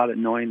Word of God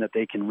and knowing that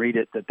they can read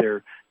it, that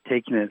they're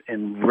taking it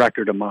in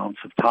record amounts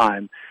of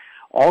time.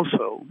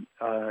 Also,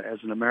 as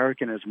an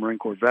American, as a Marine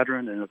Corps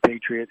veteran and a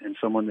patriot and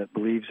someone that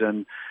believes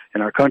in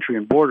our country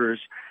and borders,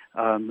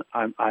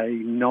 I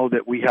know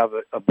that we have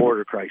a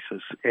border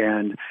crisis.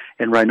 And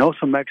in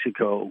Reynosa,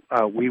 Mexico,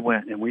 we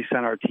went and we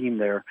sent our team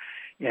there.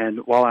 And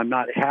while I'm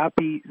not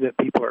happy that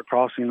people are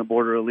crossing the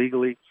border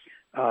illegally,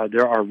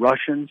 there are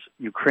Russians,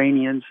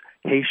 Ukrainians,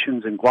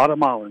 Haitians, and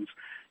Guatemalans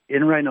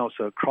in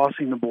Reynosa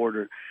crossing the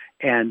border,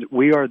 and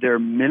we are there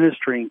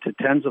ministering to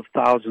tens of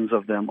thousands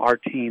of them, our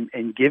team,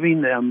 and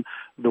giving them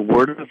the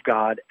Word of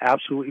God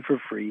absolutely for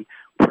free,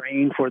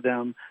 praying for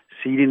them,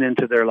 seeding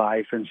into their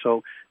life. And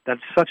so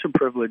that's such a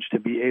privilege to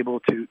be able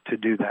to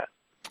do that.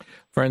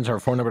 Friends, our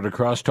phone number to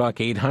Crosstalk,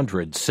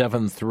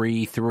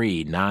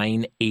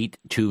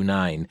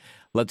 800-733-9829.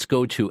 Let's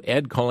go to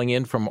Ed calling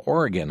in from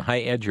Oregon. Hi,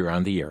 Ed, you're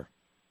on the air.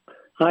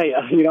 Hi,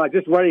 I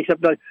just wanted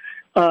something.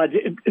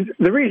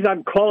 The reason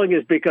I'm calling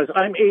is because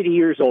I'm 80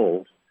 years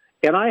old,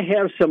 and I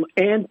have some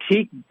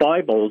antique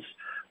Bibles,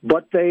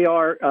 but they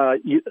are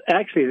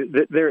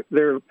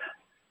they're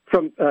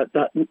from.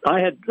 I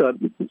had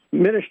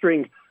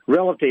ministering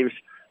relatives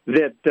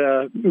that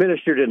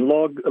ministered in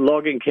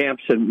logging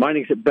camps and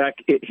mining back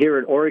here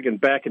in Oregon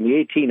back in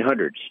the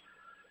 1800s.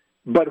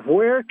 But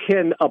where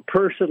can a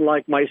person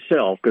like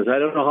myself, because I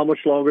don't know how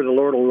much longer the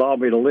Lord will allow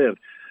me to live,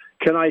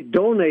 can I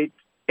donate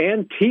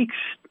antiques?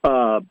 They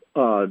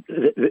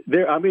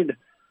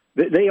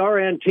are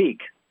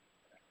antique,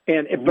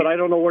 but I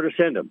don't know where to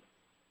send them.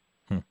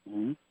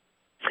 Mm-hmm.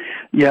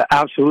 Yeah,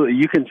 absolutely.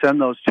 You can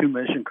send those to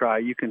Mission Cry.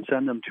 You can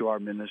send them to our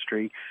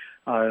ministry.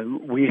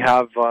 We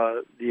have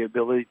the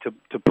ability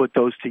to put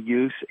those to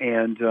use,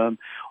 and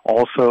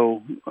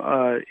also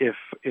if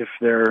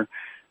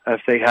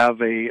they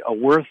have a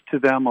worth to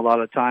them, a lot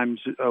of times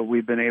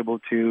we've been able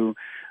to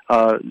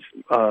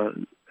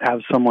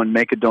have someone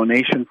make a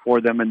donation for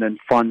them and then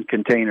fund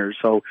containers.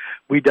 So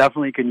we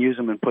definitely can use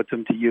them and put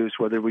them to use,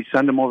 whether we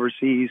send them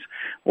overseas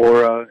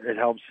or it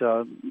helps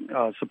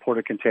support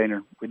a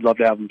container. We'd love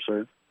to have them,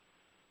 sir.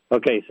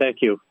 Okay,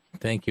 thank you.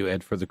 Thank you,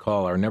 Ed, for the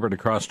call. Our number to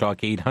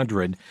Crosstalk,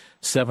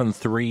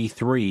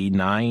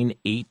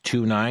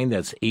 800-733-9829.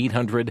 That's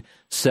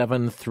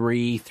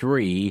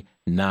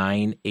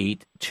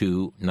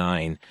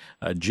 800-733-9829.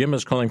 Jim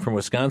is calling from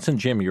Wisconsin.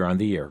 Jim, you're on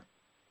the air.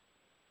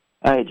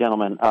 Hi,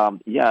 gentlemen.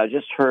 I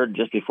just heard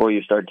just before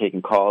you started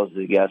taking calls,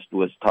 the guest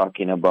was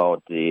talking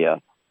about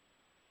the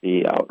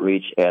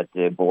outreach at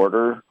the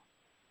border,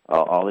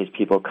 all these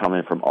people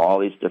coming from all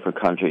these different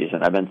countries,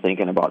 and I've been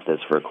thinking about this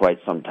for quite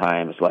some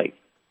time. It's like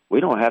we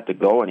don't have to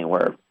go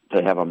anywhere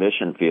to have a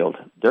mission field.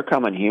 They're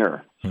coming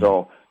here.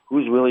 So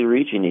who's really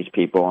reaching these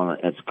people. And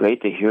it's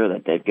great to hear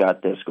that they've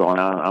got this going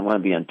on. I'm going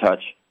to be in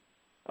touch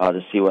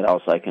to see what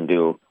else I can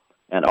do.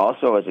 And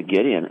also, as a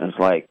Gideon, it's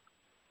like,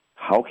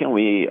 how can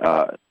we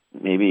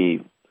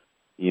maybe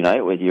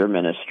unite with your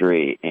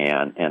ministry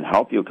and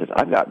help you? Because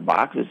I've got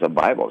boxes of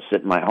Bibles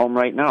sitting in my home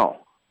right now.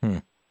 Yeah,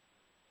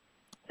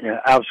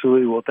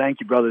 absolutely. Well,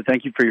 thank you, brother.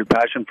 Thank you for your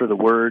passion for the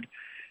Word,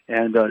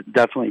 and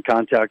definitely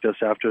contact us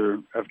after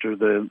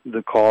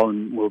the call,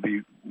 and we'll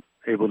be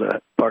able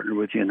to partner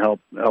with you and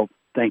help.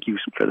 Thank you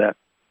for that.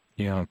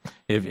 Yeah.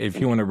 If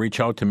you want to reach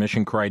out to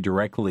Mission Cry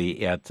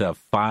directly at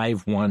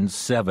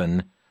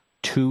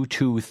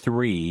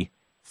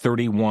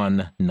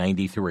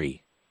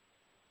 517-223-3193.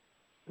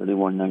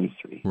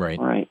 3193. Right.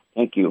 All right.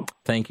 Thank you.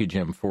 Thank you,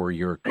 Jim, for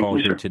your call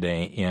here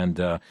today.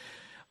 And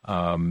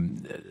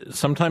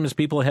sometimes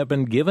people have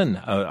been given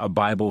a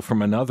Bible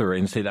from another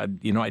and say, I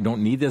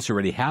don't need this, I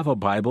already have a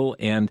Bible.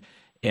 And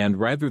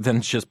rather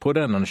than just put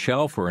it on a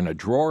shelf or in a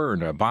drawer or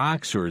in a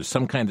box or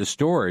some kind of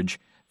storage,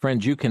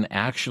 friends, you can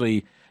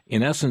actually,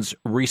 in essence,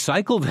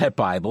 recycle that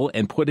Bible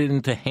and put it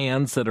into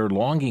hands that are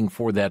longing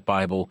for that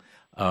Bible.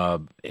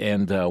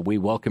 And we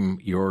welcome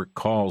your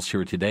calls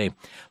here today.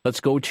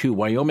 Let's go to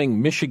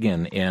Wyoming,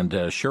 Michigan, and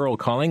Cheryl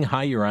calling.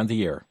 Hi, you're on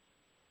the air.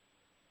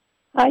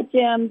 Hi,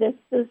 Jim. This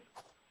is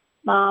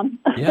Mom.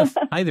 Yes,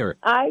 hi there.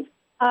 I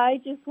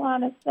just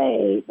want to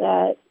say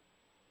that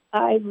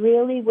I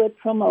really would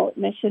promote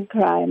Mission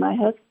Cry. My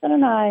husband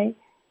and I,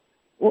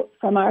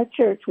 from our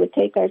church, would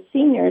take our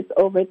seniors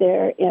over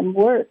there and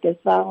work as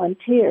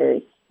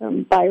volunteers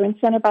from Byron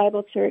Center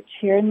Bible Church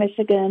here in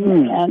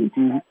Michigan,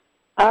 and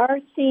our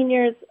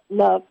seniors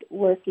loved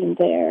working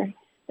there.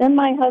 Then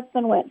my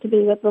husband went to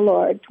be with the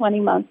Lord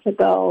 20 months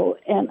ago,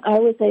 and I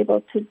was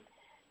able to,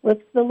 with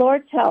the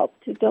Lord's help,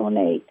 to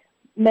donate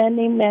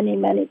many, many,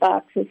 many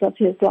boxes of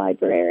his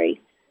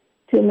library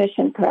to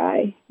Mission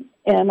Cry.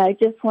 And I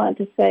just want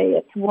to say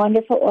it's a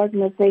wonderful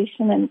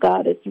organization, and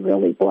God is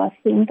really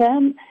blessing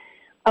them.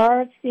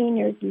 Our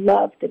seniors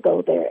love to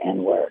go there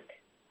and work.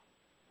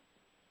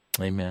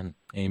 Amen.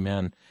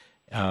 Amen.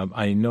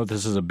 I know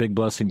this is a big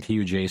blessing to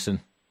you,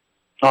 Jason.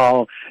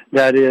 Oh,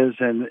 that is,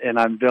 and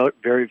I'm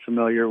very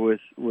familiar with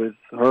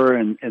her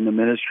and the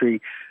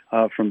ministry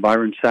from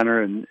Byron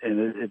Center, and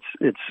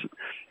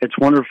it's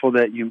wonderful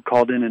that you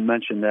called in and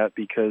mentioned that,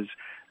 because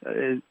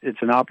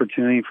it's an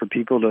opportunity for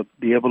people to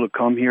be able to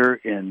come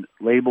here and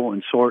label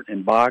and sort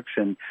and box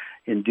and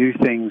do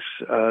things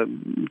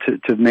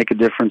to make a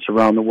difference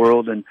around the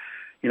world. And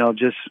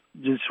just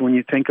when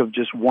you think of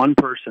just one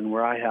person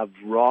where I have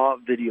raw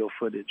video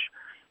footage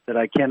that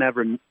I can't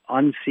ever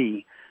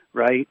unsee.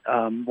 Right?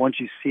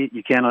 Once you see it,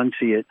 you can't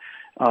unsee it.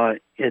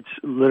 It's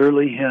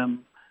literally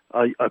him,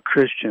 a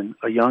Christian,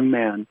 a young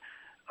man,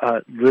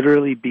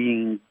 literally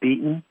being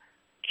beaten,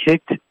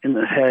 kicked in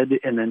the head,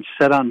 and then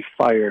set on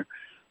fire.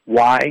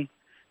 Why?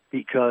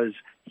 Because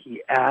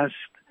he asked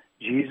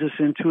Jesus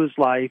into his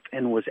life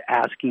and was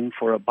asking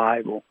for a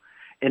Bible.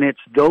 And it's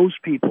those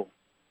people,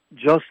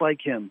 just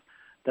like him,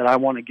 that I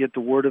want to get the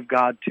Word of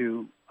God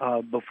to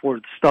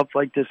before stuff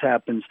like this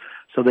happens,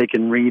 so they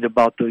can read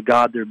about the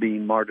God they're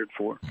being martyred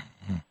for.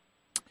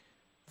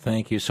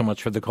 Thank you so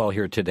much for the call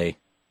here today.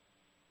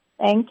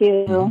 Thank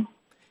you.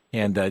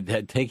 And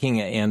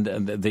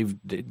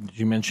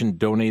you mentioned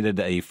donated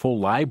a full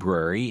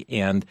library,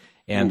 and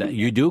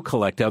you do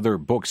collect other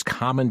books,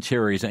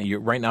 commentaries.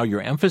 And right now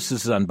your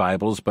emphasis is on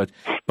Bibles, but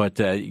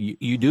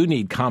you do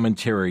need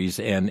commentaries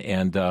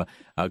and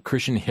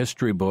Christian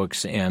history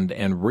books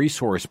and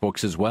resource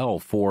books as well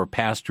for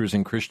pastors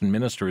and Christian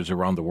ministers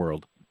around the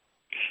world.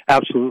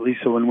 Absolutely.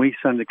 So when we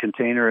send a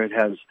container, it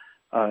has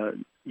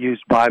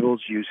used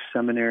Bibles, used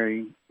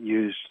seminary,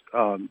 used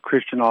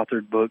Christian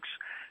authored books,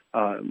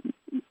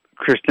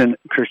 Christian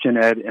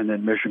Ed, and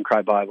then Mission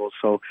Cry Bibles.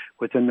 So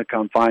within the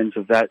confines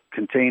of that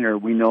container,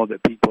 we know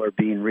that people are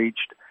being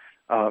reached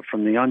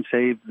from the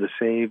unsaved, the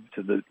saved,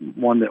 to the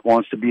one that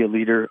wants to be a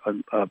leader,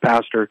 a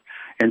pastor,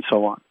 and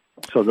so on.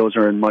 So those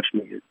are much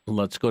needed.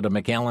 Let's go to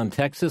McAllen,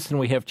 Texas, and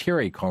we have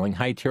Terry calling.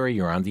 Hi, Terry,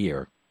 you're on the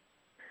air.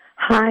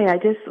 Hi, I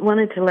just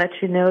wanted to let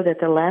you know that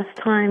the last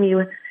time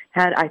you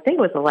had, I think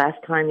it was the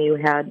last time you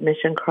had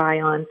Mission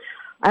Cry on,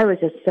 I was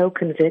just so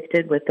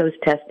convicted with those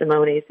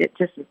testimonies. It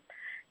just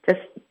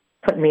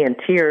put me in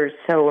tears.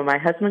 So when my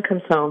husband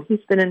comes home,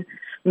 he's been in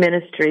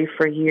ministry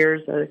for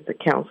years as a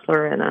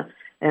counselor and a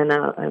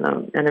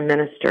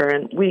minister,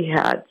 and we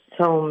had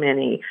so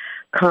many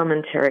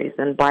commentaries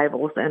and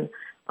Bibles, and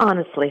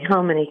honestly,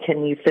 how many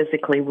can you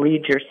physically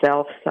read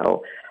yourself?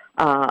 So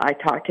I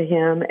talked to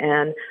him,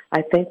 and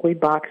I think we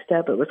boxed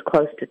up. It was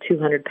close to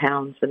 200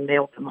 pounds and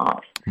mailed them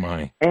off.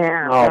 My.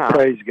 And,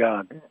 praise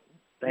God.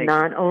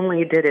 Not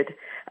only did it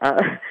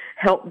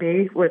help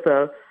me with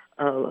a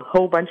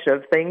whole bunch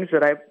of things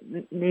that I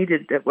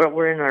needed.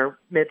 We're in our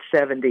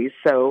mid-70s,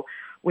 so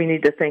we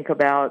need to think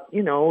about,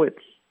 you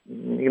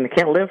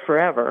can't live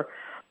forever.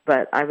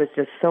 But I was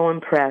just so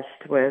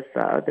impressed with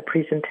the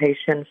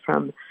presentation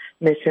from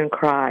Mission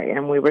Cry,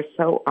 and we were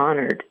so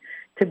honored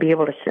to be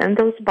able to send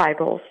those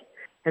Bibles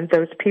and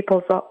those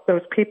people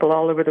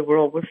all over the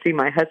world will see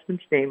my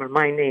husband's name or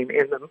my name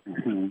in them.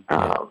 Mm-hmm.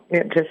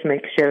 It just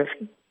makes you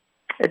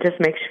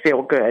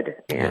feel good.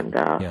 And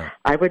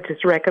I would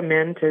just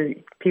recommend to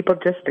people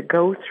just to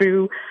go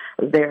through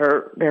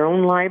their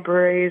own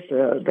libraries,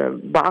 the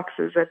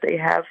boxes that they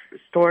have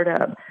stored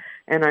up,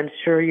 and I'm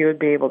sure you would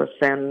be able to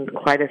send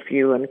quite a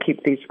few and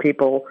keep these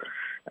people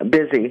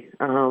busy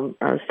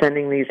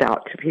sending these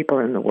out to people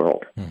in the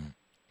world.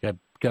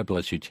 God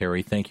bless you,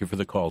 Terry. Thank you for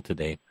the call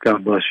today.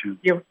 God bless you.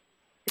 You're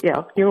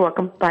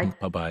welcome. Bye.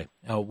 Bye-bye.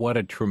 What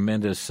a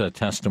tremendous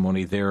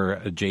testimony there,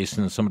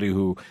 Jason. Somebody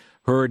who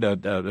heard,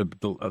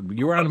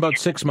 you were on about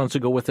 6 months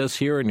ago with us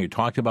here, and you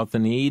talked about the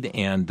need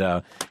and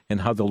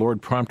how the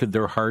Lord prompted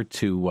their heart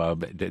to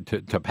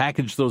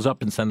package those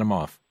up and send them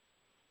off.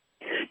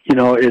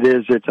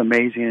 It's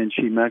amazing. And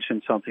she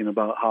mentioned something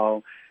about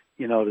how,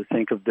 to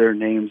think of their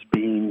names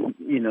being,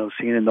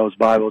 seen in those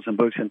Bibles and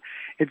books. And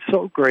it's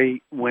so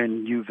great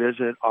when you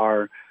visit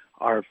our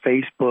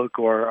Facebook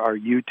or our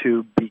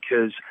YouTube,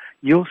 because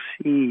you'll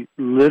see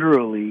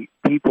literally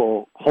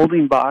people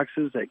holding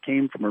boxes that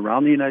came from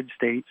around the United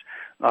States,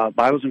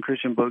 Bibles and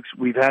Christian books.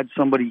 We've had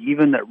somebody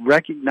even that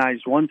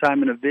recognized one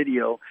time in a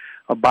video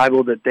a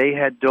Bible that they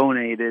had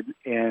donated.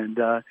 And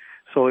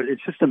so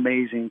it's just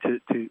amazing to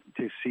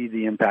see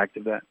the impact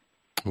of that.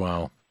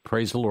 Wow.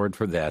 Praise the Lord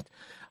for that.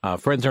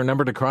 Friends, our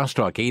number to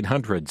Crosstalk,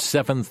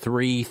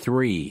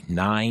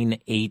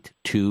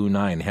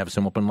 800-733-9829. Have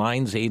some open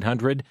lines,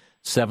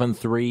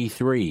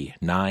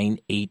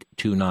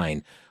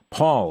 800-733-9829.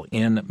 Paul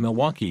in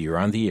Milwaukee, you're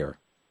on the air.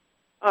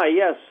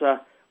 Yes,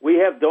 we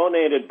have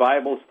donated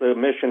Bibles to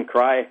Mission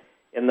Cry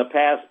in the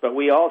past, but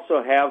we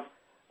also have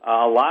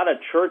a lot of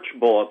church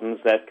bulletins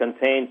that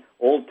contain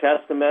Old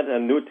Testament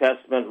and New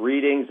Testament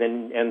readings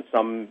and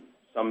some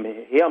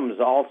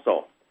hymns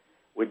also.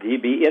 Would he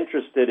be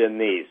interested in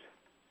these?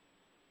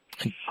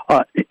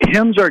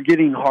 Hymns are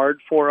getting hard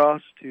for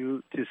us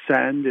to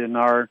send, and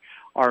our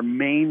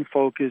main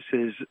focus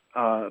is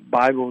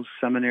Bibles,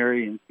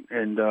 seminary,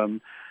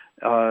 and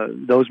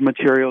those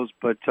materials.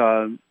 But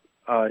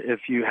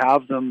if you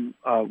have them,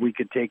 we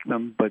could take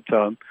them. But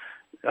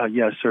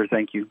yes, sir,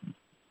 thank you.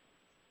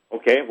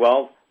 Okay,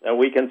 well,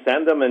 we can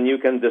send them, and you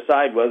can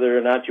decide whether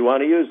or not you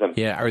want to use them.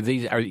 Yeah,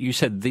 you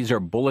said these are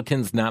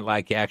bulletins, not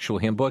like actual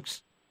hymn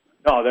books?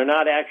 No, they're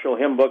not actual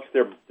hymn books.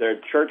 They're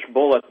church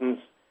bulletins.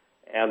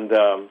 And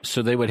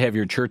so they would have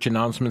your church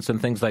announcements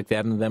and things like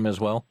that in them as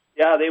well?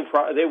 Yeah, they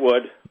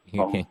would.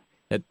 Okay.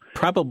 It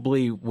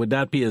probably would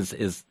not be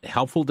as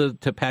helpful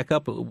to pack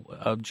up.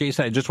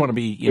 Jason, I just want to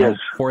be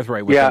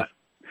forthright with that.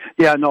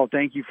 Yeah, no,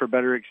 thank you for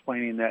better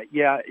explaining that.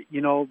 Yeah,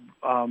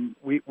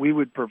 we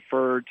would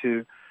prefer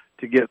to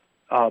get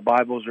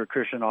Bibles or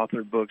Christian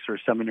authored books or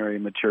seminary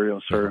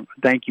materials, sir.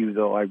 Thank you,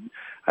 though. I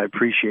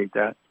appreciate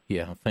that.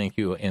 Yeah, thank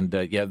you. And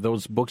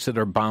those books that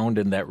are bound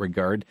in that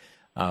regard.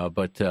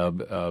 But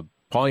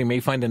Paul, you may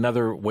find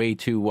another way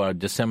to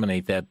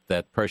disseminate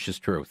that precious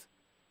truth.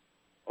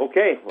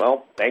 Okay,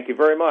 well, thank you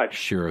very much.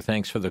 Sure,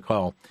 thanks for the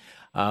call.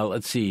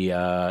 Let's see,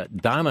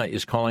 Donna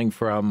is calling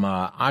from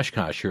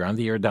Oshkosh. You're on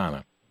the air,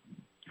 Donna.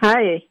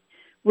 Hi.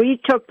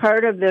 We took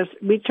part in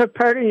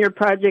your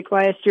project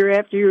last year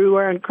after you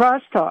were on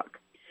Crosstalk.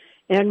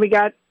 And we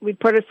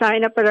put a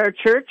sign up at our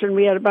church, and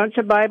we had a bunch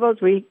of Bibles.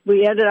 We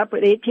ended up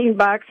with 18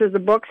 boxes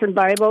of books and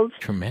Bibles.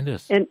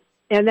 Tremendous. And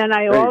then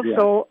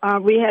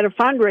we had a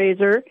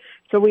fundraiser,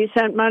 so we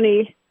sent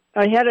money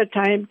ahead of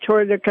time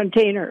toward the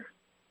container.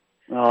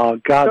 Oh,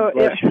 God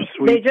bless you,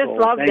 sweet They just soul.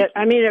 loved it.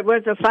 I mean, it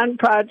was a fun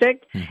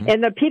project,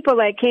 and the people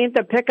that came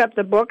to pick up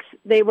the books,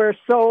 they were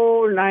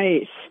so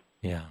nice.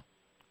 Yeah.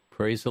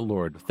 Praise the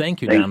Lord.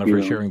 Thank you, Donna,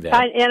 for sharing that.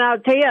 And I'll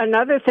tell you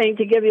another thing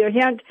to give you a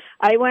hint.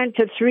 I went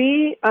to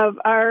 3 of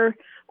our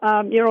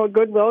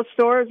Goodwill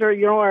stores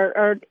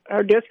or,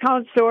 our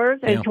discount stores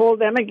and told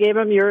them and gave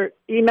them your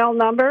email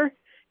number,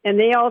 and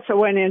they also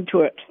went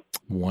into it.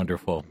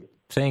 Wonderful.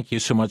 Thank you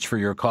so much for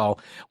your call.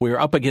 We're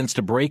up against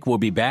a break. We'll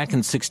be back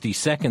in 60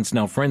 seconds.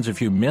 Now, friends,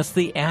 if you missed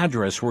the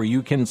address where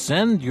you can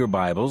send your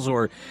Bibles,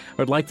 or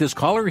like this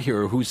caller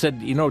here who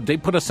said, they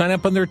put a sign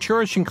up on their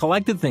church and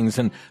collected things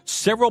and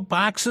several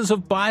boxes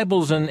of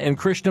Bibles and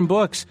Christian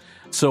books.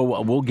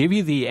 So we'll give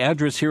you the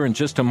address here in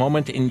just a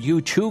moment, and you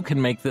too can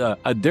make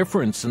a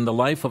difference in the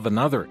life of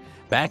another.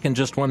 Back in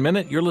just 1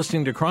 minute. You're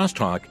listening to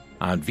Crosstalk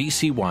on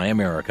VCY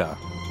America.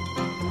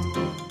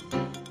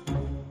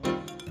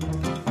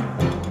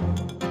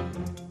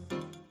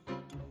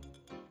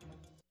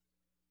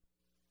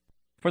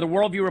 For the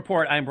Worldview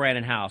Report, I'm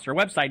Brandon House. Our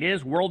website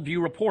is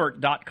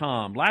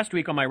worldviewreport.com. Last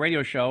week on my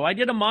radio show, I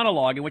did a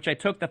monologue in which I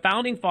took the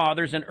founding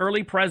fathers and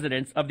early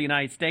presidents of the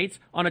United States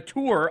on a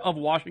tour of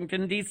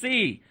Washington,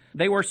 D.C.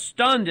 They were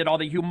stunned at all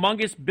the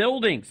humongous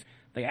buildings.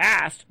 They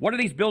asked, what are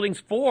these buildings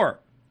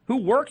for? Who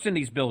works in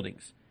these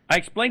buildings? I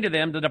explained to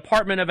them the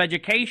Department of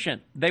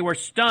Education. They were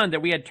stunned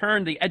that we had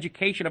turned the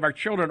education of our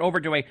children over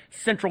to a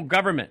central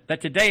government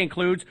that today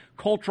includes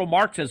cultural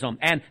Marxism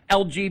and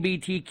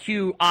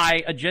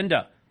LGBTQI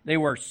agenda. They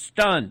were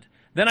stunned.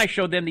 Then I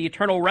showed them the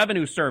Internal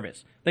Revenue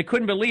Service. They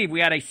couldn't believe we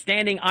had a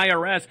standing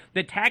IRS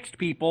that taxed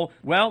people,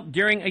 well,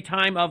 during a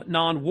time of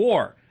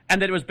non-war,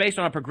 and that it was based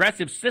on a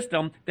progressive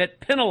system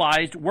that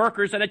penalized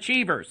workers and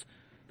achievers.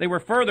 They were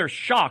further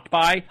shocked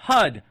by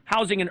HUD,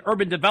 Housing and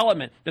Urban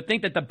Development, to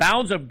think that the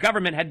bounds of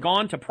government had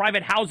gone to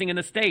private housing in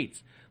the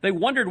states. They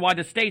wondered why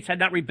the states had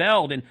not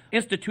rebelled and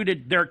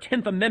instituted their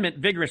 10th Amendment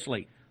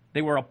vigorously.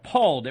 They were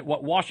appalled at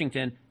what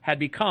Washington had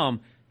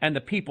become and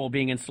the people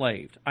being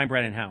enslaved. I'm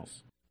Brandon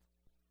House.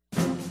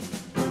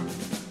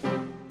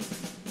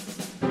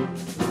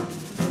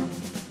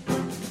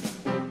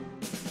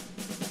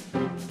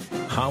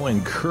 How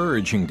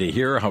encouraging to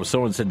hear how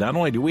someone said, not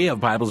only do we have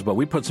Bibles, but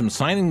we put some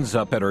signings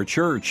up at our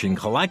church and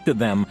collected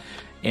them.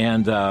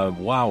 And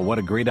wow, what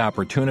a great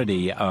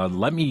opportunity.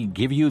 Let me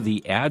give you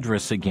the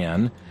address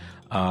again.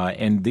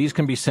 And these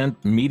can be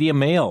sent media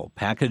mail.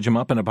 Package them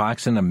up in a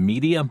box in a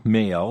media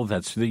mail.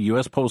 That's the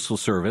U.S. Postal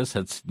Service.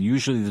 That's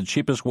usually the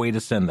cheapest way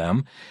to send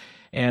them.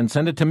 And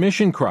send it to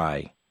Mission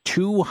Cry,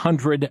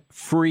 200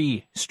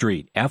 Free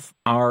Street,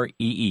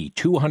 Free,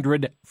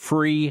 200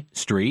 Free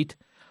Street,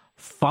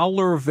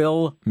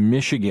 Fowlerville,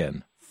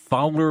 Michigan.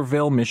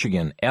 Fowlerville,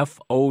 Michigan,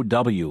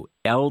 Fowlerville,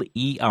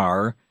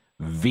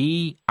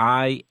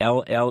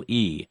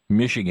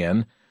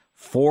 Michigan,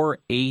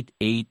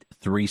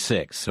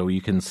 48836. So you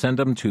can send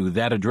them to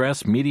that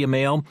address, media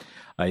mail.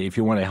 If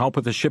you want to help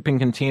with the shipping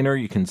container,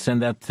 you can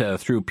send that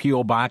through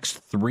P.O. Box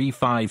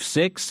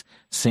 356,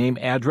 same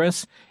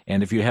address.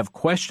 And if you have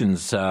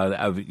questions,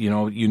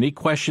 unique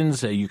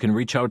questions, you can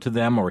reach out to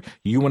them, or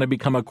you want to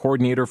become a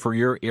coordinator for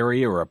your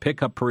area or a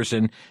pickup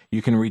person,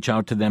 you can reach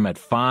out to them at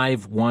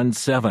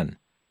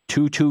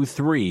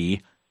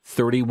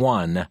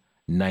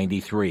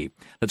 517-223-3193.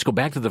 Let's go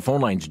back to the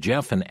phone lines.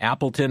 Jeff in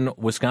Appleton,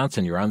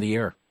 Wisconsin, you're on the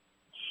air.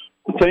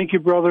 Thank you,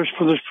 brothers,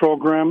 for this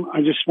program.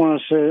 I just want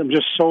to say I'm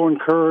just so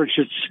encouraged.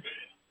 It's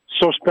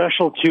so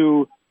special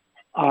to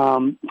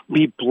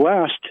be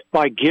blessed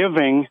by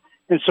giving.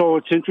 And so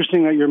it's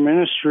interesting that your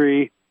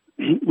ministry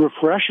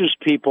refreshes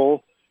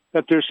people,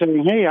 that they're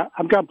saying, hey,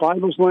 I've got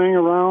Bibles laying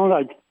around.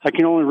 I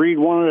can only read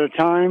one at a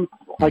time.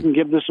 I can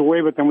give this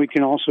away, but then we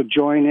can also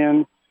join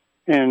in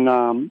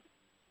and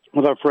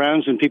with our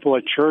friends and people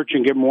at church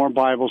and get more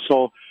Bibles.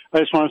 So I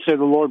just want to say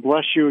the Lord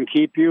bless you and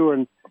keep you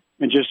and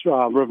just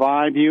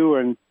revive you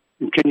and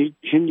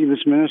continue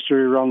this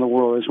ministry around the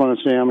world. I just want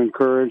to say I'm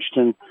encouraged,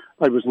 and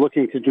I was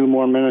looking to do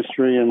more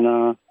ministry,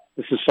 and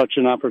this is such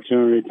an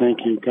opportunity. Thank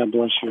you. God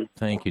bless you.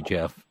 Thank you,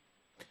 Jeff.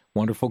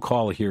 Wonderful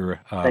call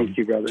here. Thank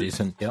you, brother.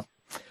 Jason, yep.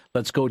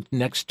 Let's go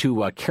next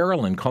to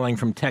Carolyn calling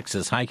from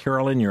Texas. Hi,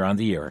 Carolyn. You're on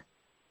the air.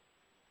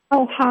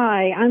 Oh,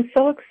 hi. I'm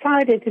so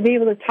excited to be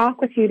able to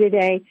talk with you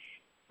today.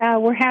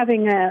 We're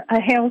having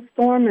a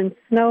hailstorm and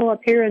snow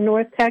up here in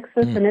North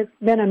Texas, and it's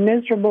been a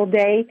miserable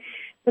day.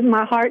 But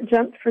my heart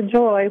jumped for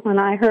joy when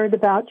I heard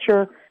about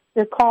your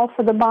call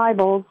for the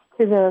Bibles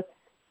to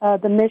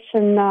the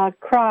Mission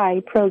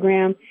Cry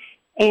program.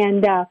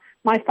 And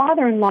my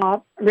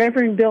father-in-law,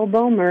 Reverend Bill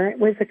Bomer,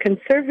 was a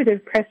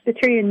conservative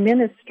Presbyterian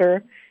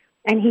minister,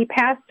 and he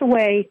passed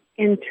away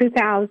in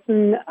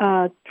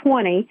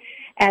 2020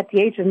 at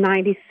the age of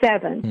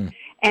 97.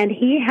 And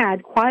he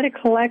had quite a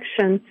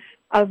collection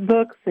of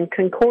books and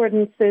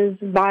concordances,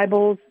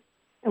 Bibles,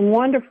 and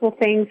wonderful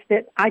things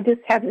that I just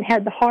haven't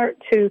had the heart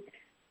to,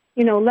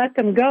 let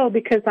them go,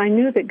 because I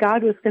knew that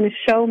God was going to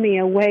show me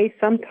a way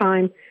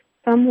sometime,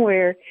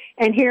 somewhere.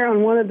 And here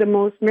on one of the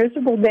most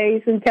miserable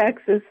days in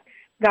Texas,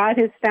 God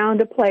has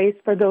found a place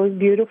for those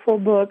beautiful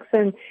books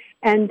and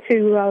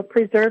to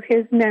preserve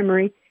his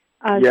memory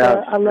as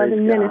a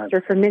loving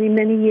minister for many,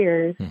 many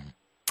years.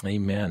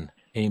 Amen.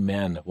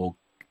 Amen. Well,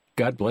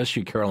 God bless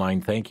you,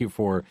 Caroline. Thank you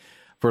for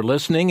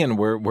listening, and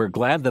we're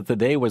glad that the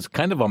day was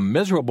kind of a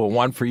miserable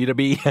one for you to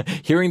be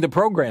hearing the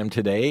program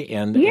today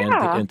and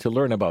to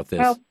learn about this.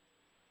 Well,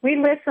 we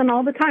listen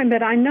all the time,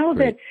 but I know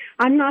that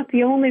I'm not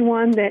the only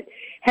one that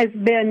has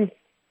been,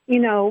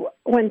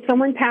 when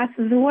someone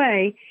passes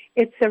away,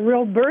 it's a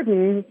real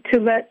burden to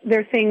let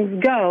their things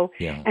go.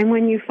 Yeah. And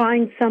when you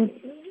find some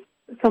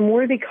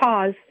worthy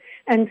cause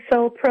and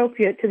so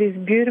appropriate to these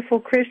beautiful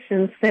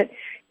Christians that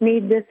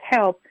need this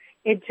help,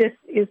 it just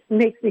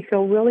makes me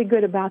feel really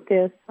good about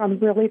this. I'm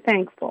really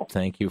thankful.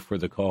 Thank you for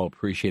the call.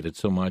 Appreciate it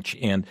so much.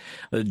 And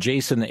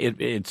Jason,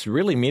 it's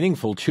really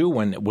meaningful, too,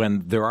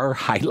 when there are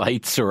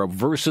highlights or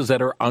verses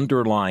that are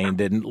underlined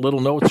and little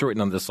notes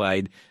written on the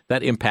side.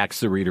 That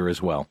impacts the reader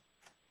as well.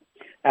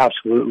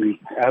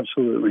 Absolutely.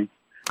 Absolutely.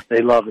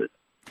 They love it.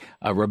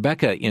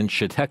 Rebecca in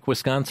Chautauqua,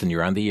 Wisconsin,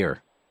 you're on the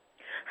air.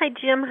 Hi,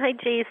 Jim. Hi,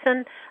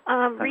 Jason.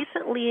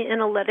 Recently, in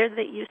a letter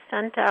that you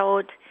sent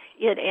out,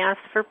 it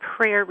asked for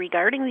prayer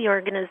regarding the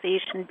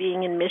organization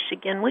being in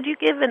Michigan. Would you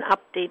give an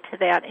update to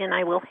that, and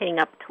I will hang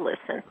up to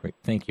listen. Great.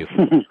 Thank you.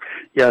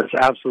 Yes,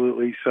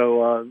 absolutely.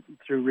 So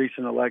through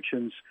recent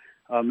elections,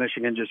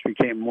 Michigan just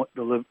became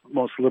the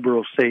most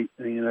liberal state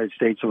in the United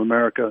States of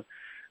America,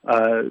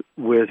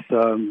 with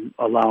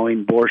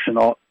allowing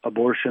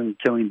abortion,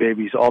 killing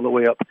babies all the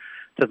way up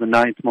to the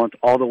 9th month,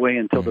 all the way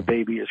until the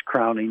baby is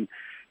crowning.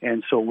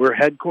 And so we're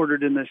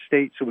headquartered in this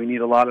state, so we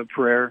need a lot of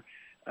prayer.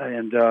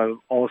 And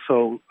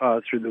also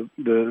through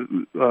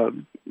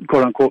the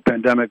quote-unquote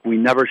pandemic, we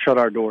never shut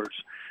our doors.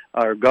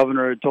 Our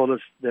governor had told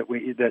us that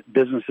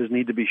businesses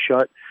need to be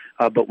shut,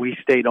 but we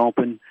stayed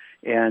open.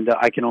 And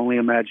I can only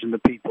imagine the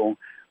people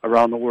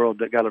around the world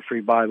that got a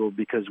free Bible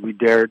because we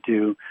dared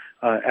to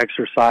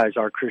exercise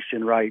our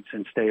Christian rights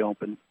and stay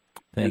open.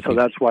 Thank you. So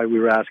that's why we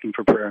were asking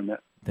for prayer on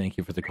that. Thank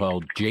you for the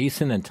call.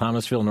 Jason in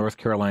Thomasville, North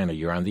Carolina,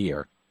 you're on the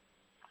air.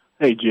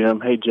 Hey,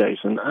 Jim. Hey,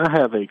 Jason. I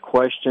have a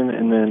question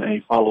and then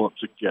a follow-up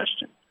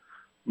suggestion.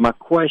 My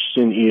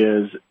question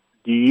is,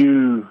 do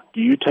you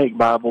take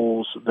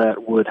Bibles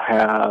that would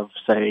have,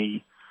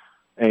 say,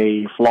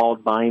 a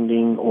flawed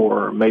binding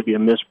or maybe a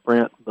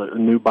misprint, but a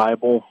new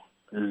Bible?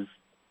 Is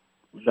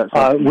that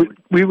something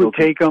we would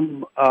take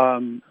them,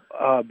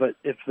 but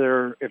if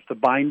the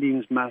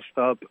binding's messed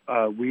up,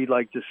 we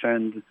like to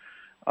send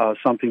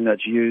something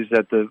that's used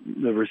that the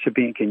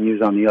recipient can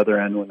use on the other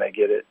end when they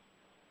get it.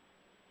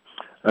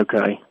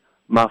 Okay.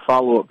 My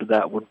follow-up to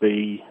that would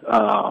be,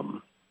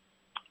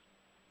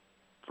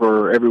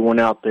 for everyone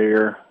out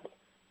there,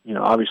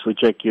 obviously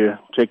check your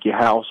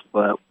house,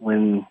 but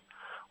when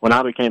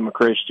I became a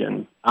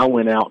Christian, I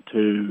went out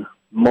to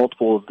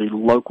multiple of the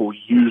local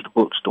used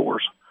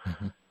bookstores,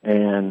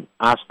 and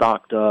I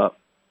stocked up,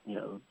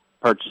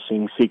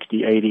 purchasing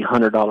 $60, $80,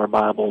 $100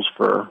 Bibles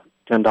for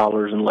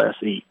 $10 and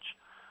less each.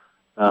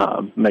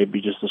 Maybe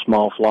just a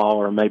small flaw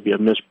or maybe a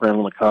misprint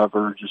on the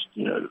cover, just,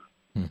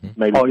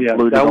 maybe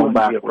glued it on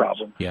backwards. Be a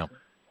problem. Yeah.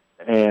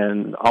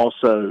 And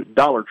also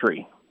Dollar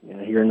Tree.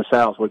 Here in the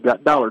South, we've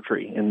got Dollar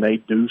Tree, and they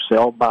do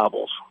sell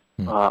Bibles.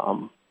 It's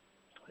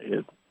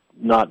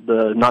not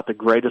the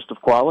greatest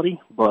of quality,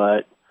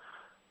 but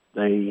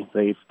they've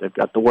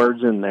got the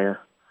words in there.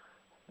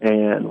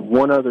 And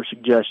one other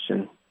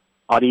suggestion: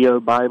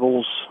 audio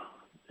Bibles.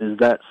 Is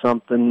that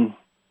something?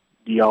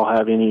 Do y'all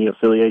have any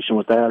affiliation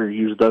with that, or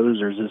use those,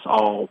 or is this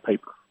all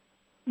paper?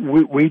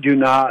 We do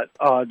not,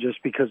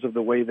 just because of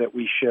the way that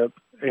we ship,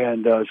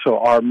 and so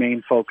our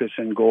main focus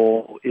and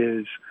goal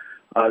is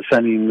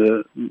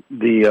sending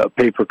the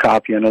paper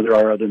copy. I know there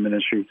are other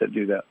ministries that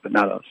do that, but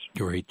not us.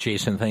 Great.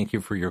 Jason, thank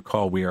you for your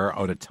call. We are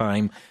out of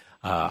time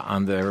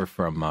on there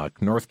from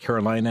North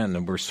Carolina,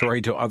 and we're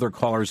sorry to other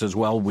callers as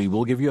well. We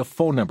will give you a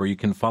phone number. You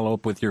can follow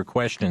up with your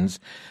questions,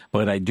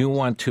 but I do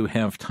want to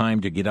have time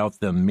to get out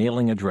the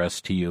mailing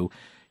address to you.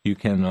 You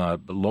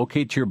can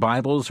locate your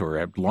Bibles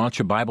or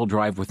launch a Bible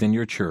drive within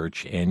your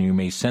church, and you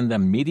may send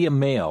them media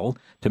mail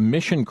to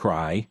Mission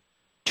Cry,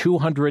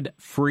 200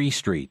 Free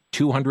Street,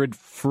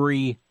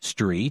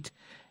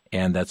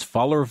 and that's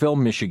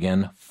Fowlerville,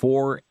 Michigan,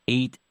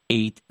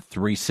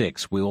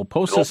 48836. We will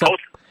post this up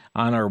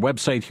on our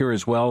website here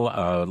as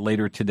well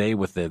later today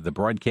with the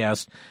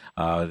broadcast.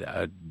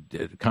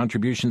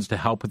 Contributions to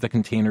help with the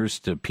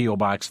containers to P.O.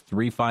 Box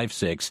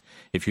 356.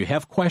 If you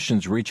have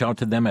questions, reach out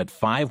to them at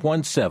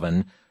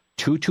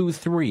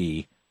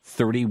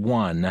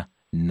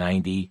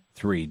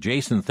 517-223-3193.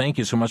 Jason, thank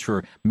you so much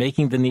for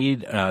making the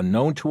need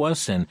known to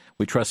us, and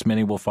we trust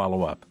many will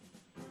follow up.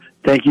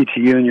 Thank you to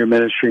you and your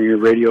ministry and your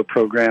radio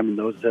program and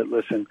those that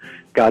listen.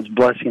 God's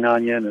blessing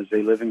on you, and as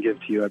they live and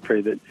give to you, I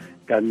pray that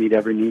God meet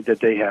every need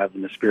that they have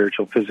in the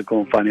spiritual,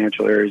 physical, and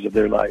financial areas of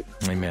their life.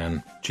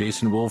 Amen.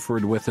 Jason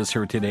Wolford with us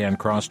here today on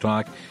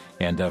Crosstalk.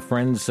 And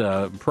friends,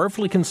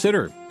 prayerfully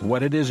consider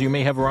what it is you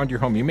may have around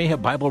your home. You may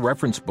have Bible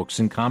reference books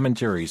and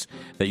commentaries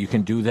that you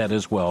can do that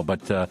as well.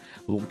 But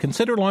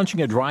consider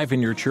launching a drive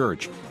in your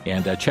church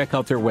and check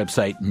out their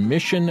website,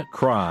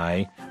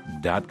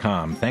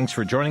 missioncry.com. Thanks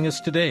for joining us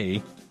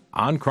today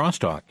on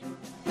Crosstalk.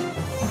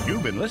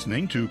 You've been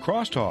listening to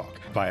Crosstalk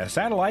via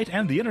satellite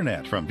and the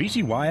internet from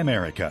VCY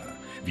America.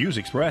 Views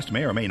expressed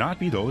may or may not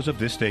be those of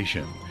this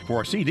station.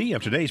 For a CD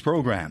of today's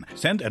program,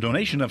 send a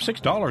donation of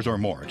 $6 or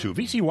more to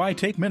VCY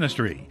Tape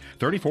Ministry,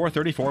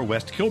 3434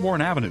 West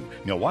Kilbourne Avenue,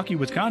 Milwaukee,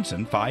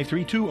 Wisconsin,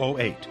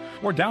 53208,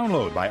 or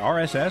download by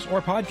RSS or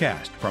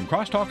podcast from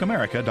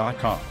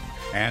crosstalkamerica.com.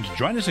 And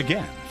join us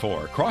again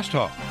for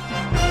Crosstalk.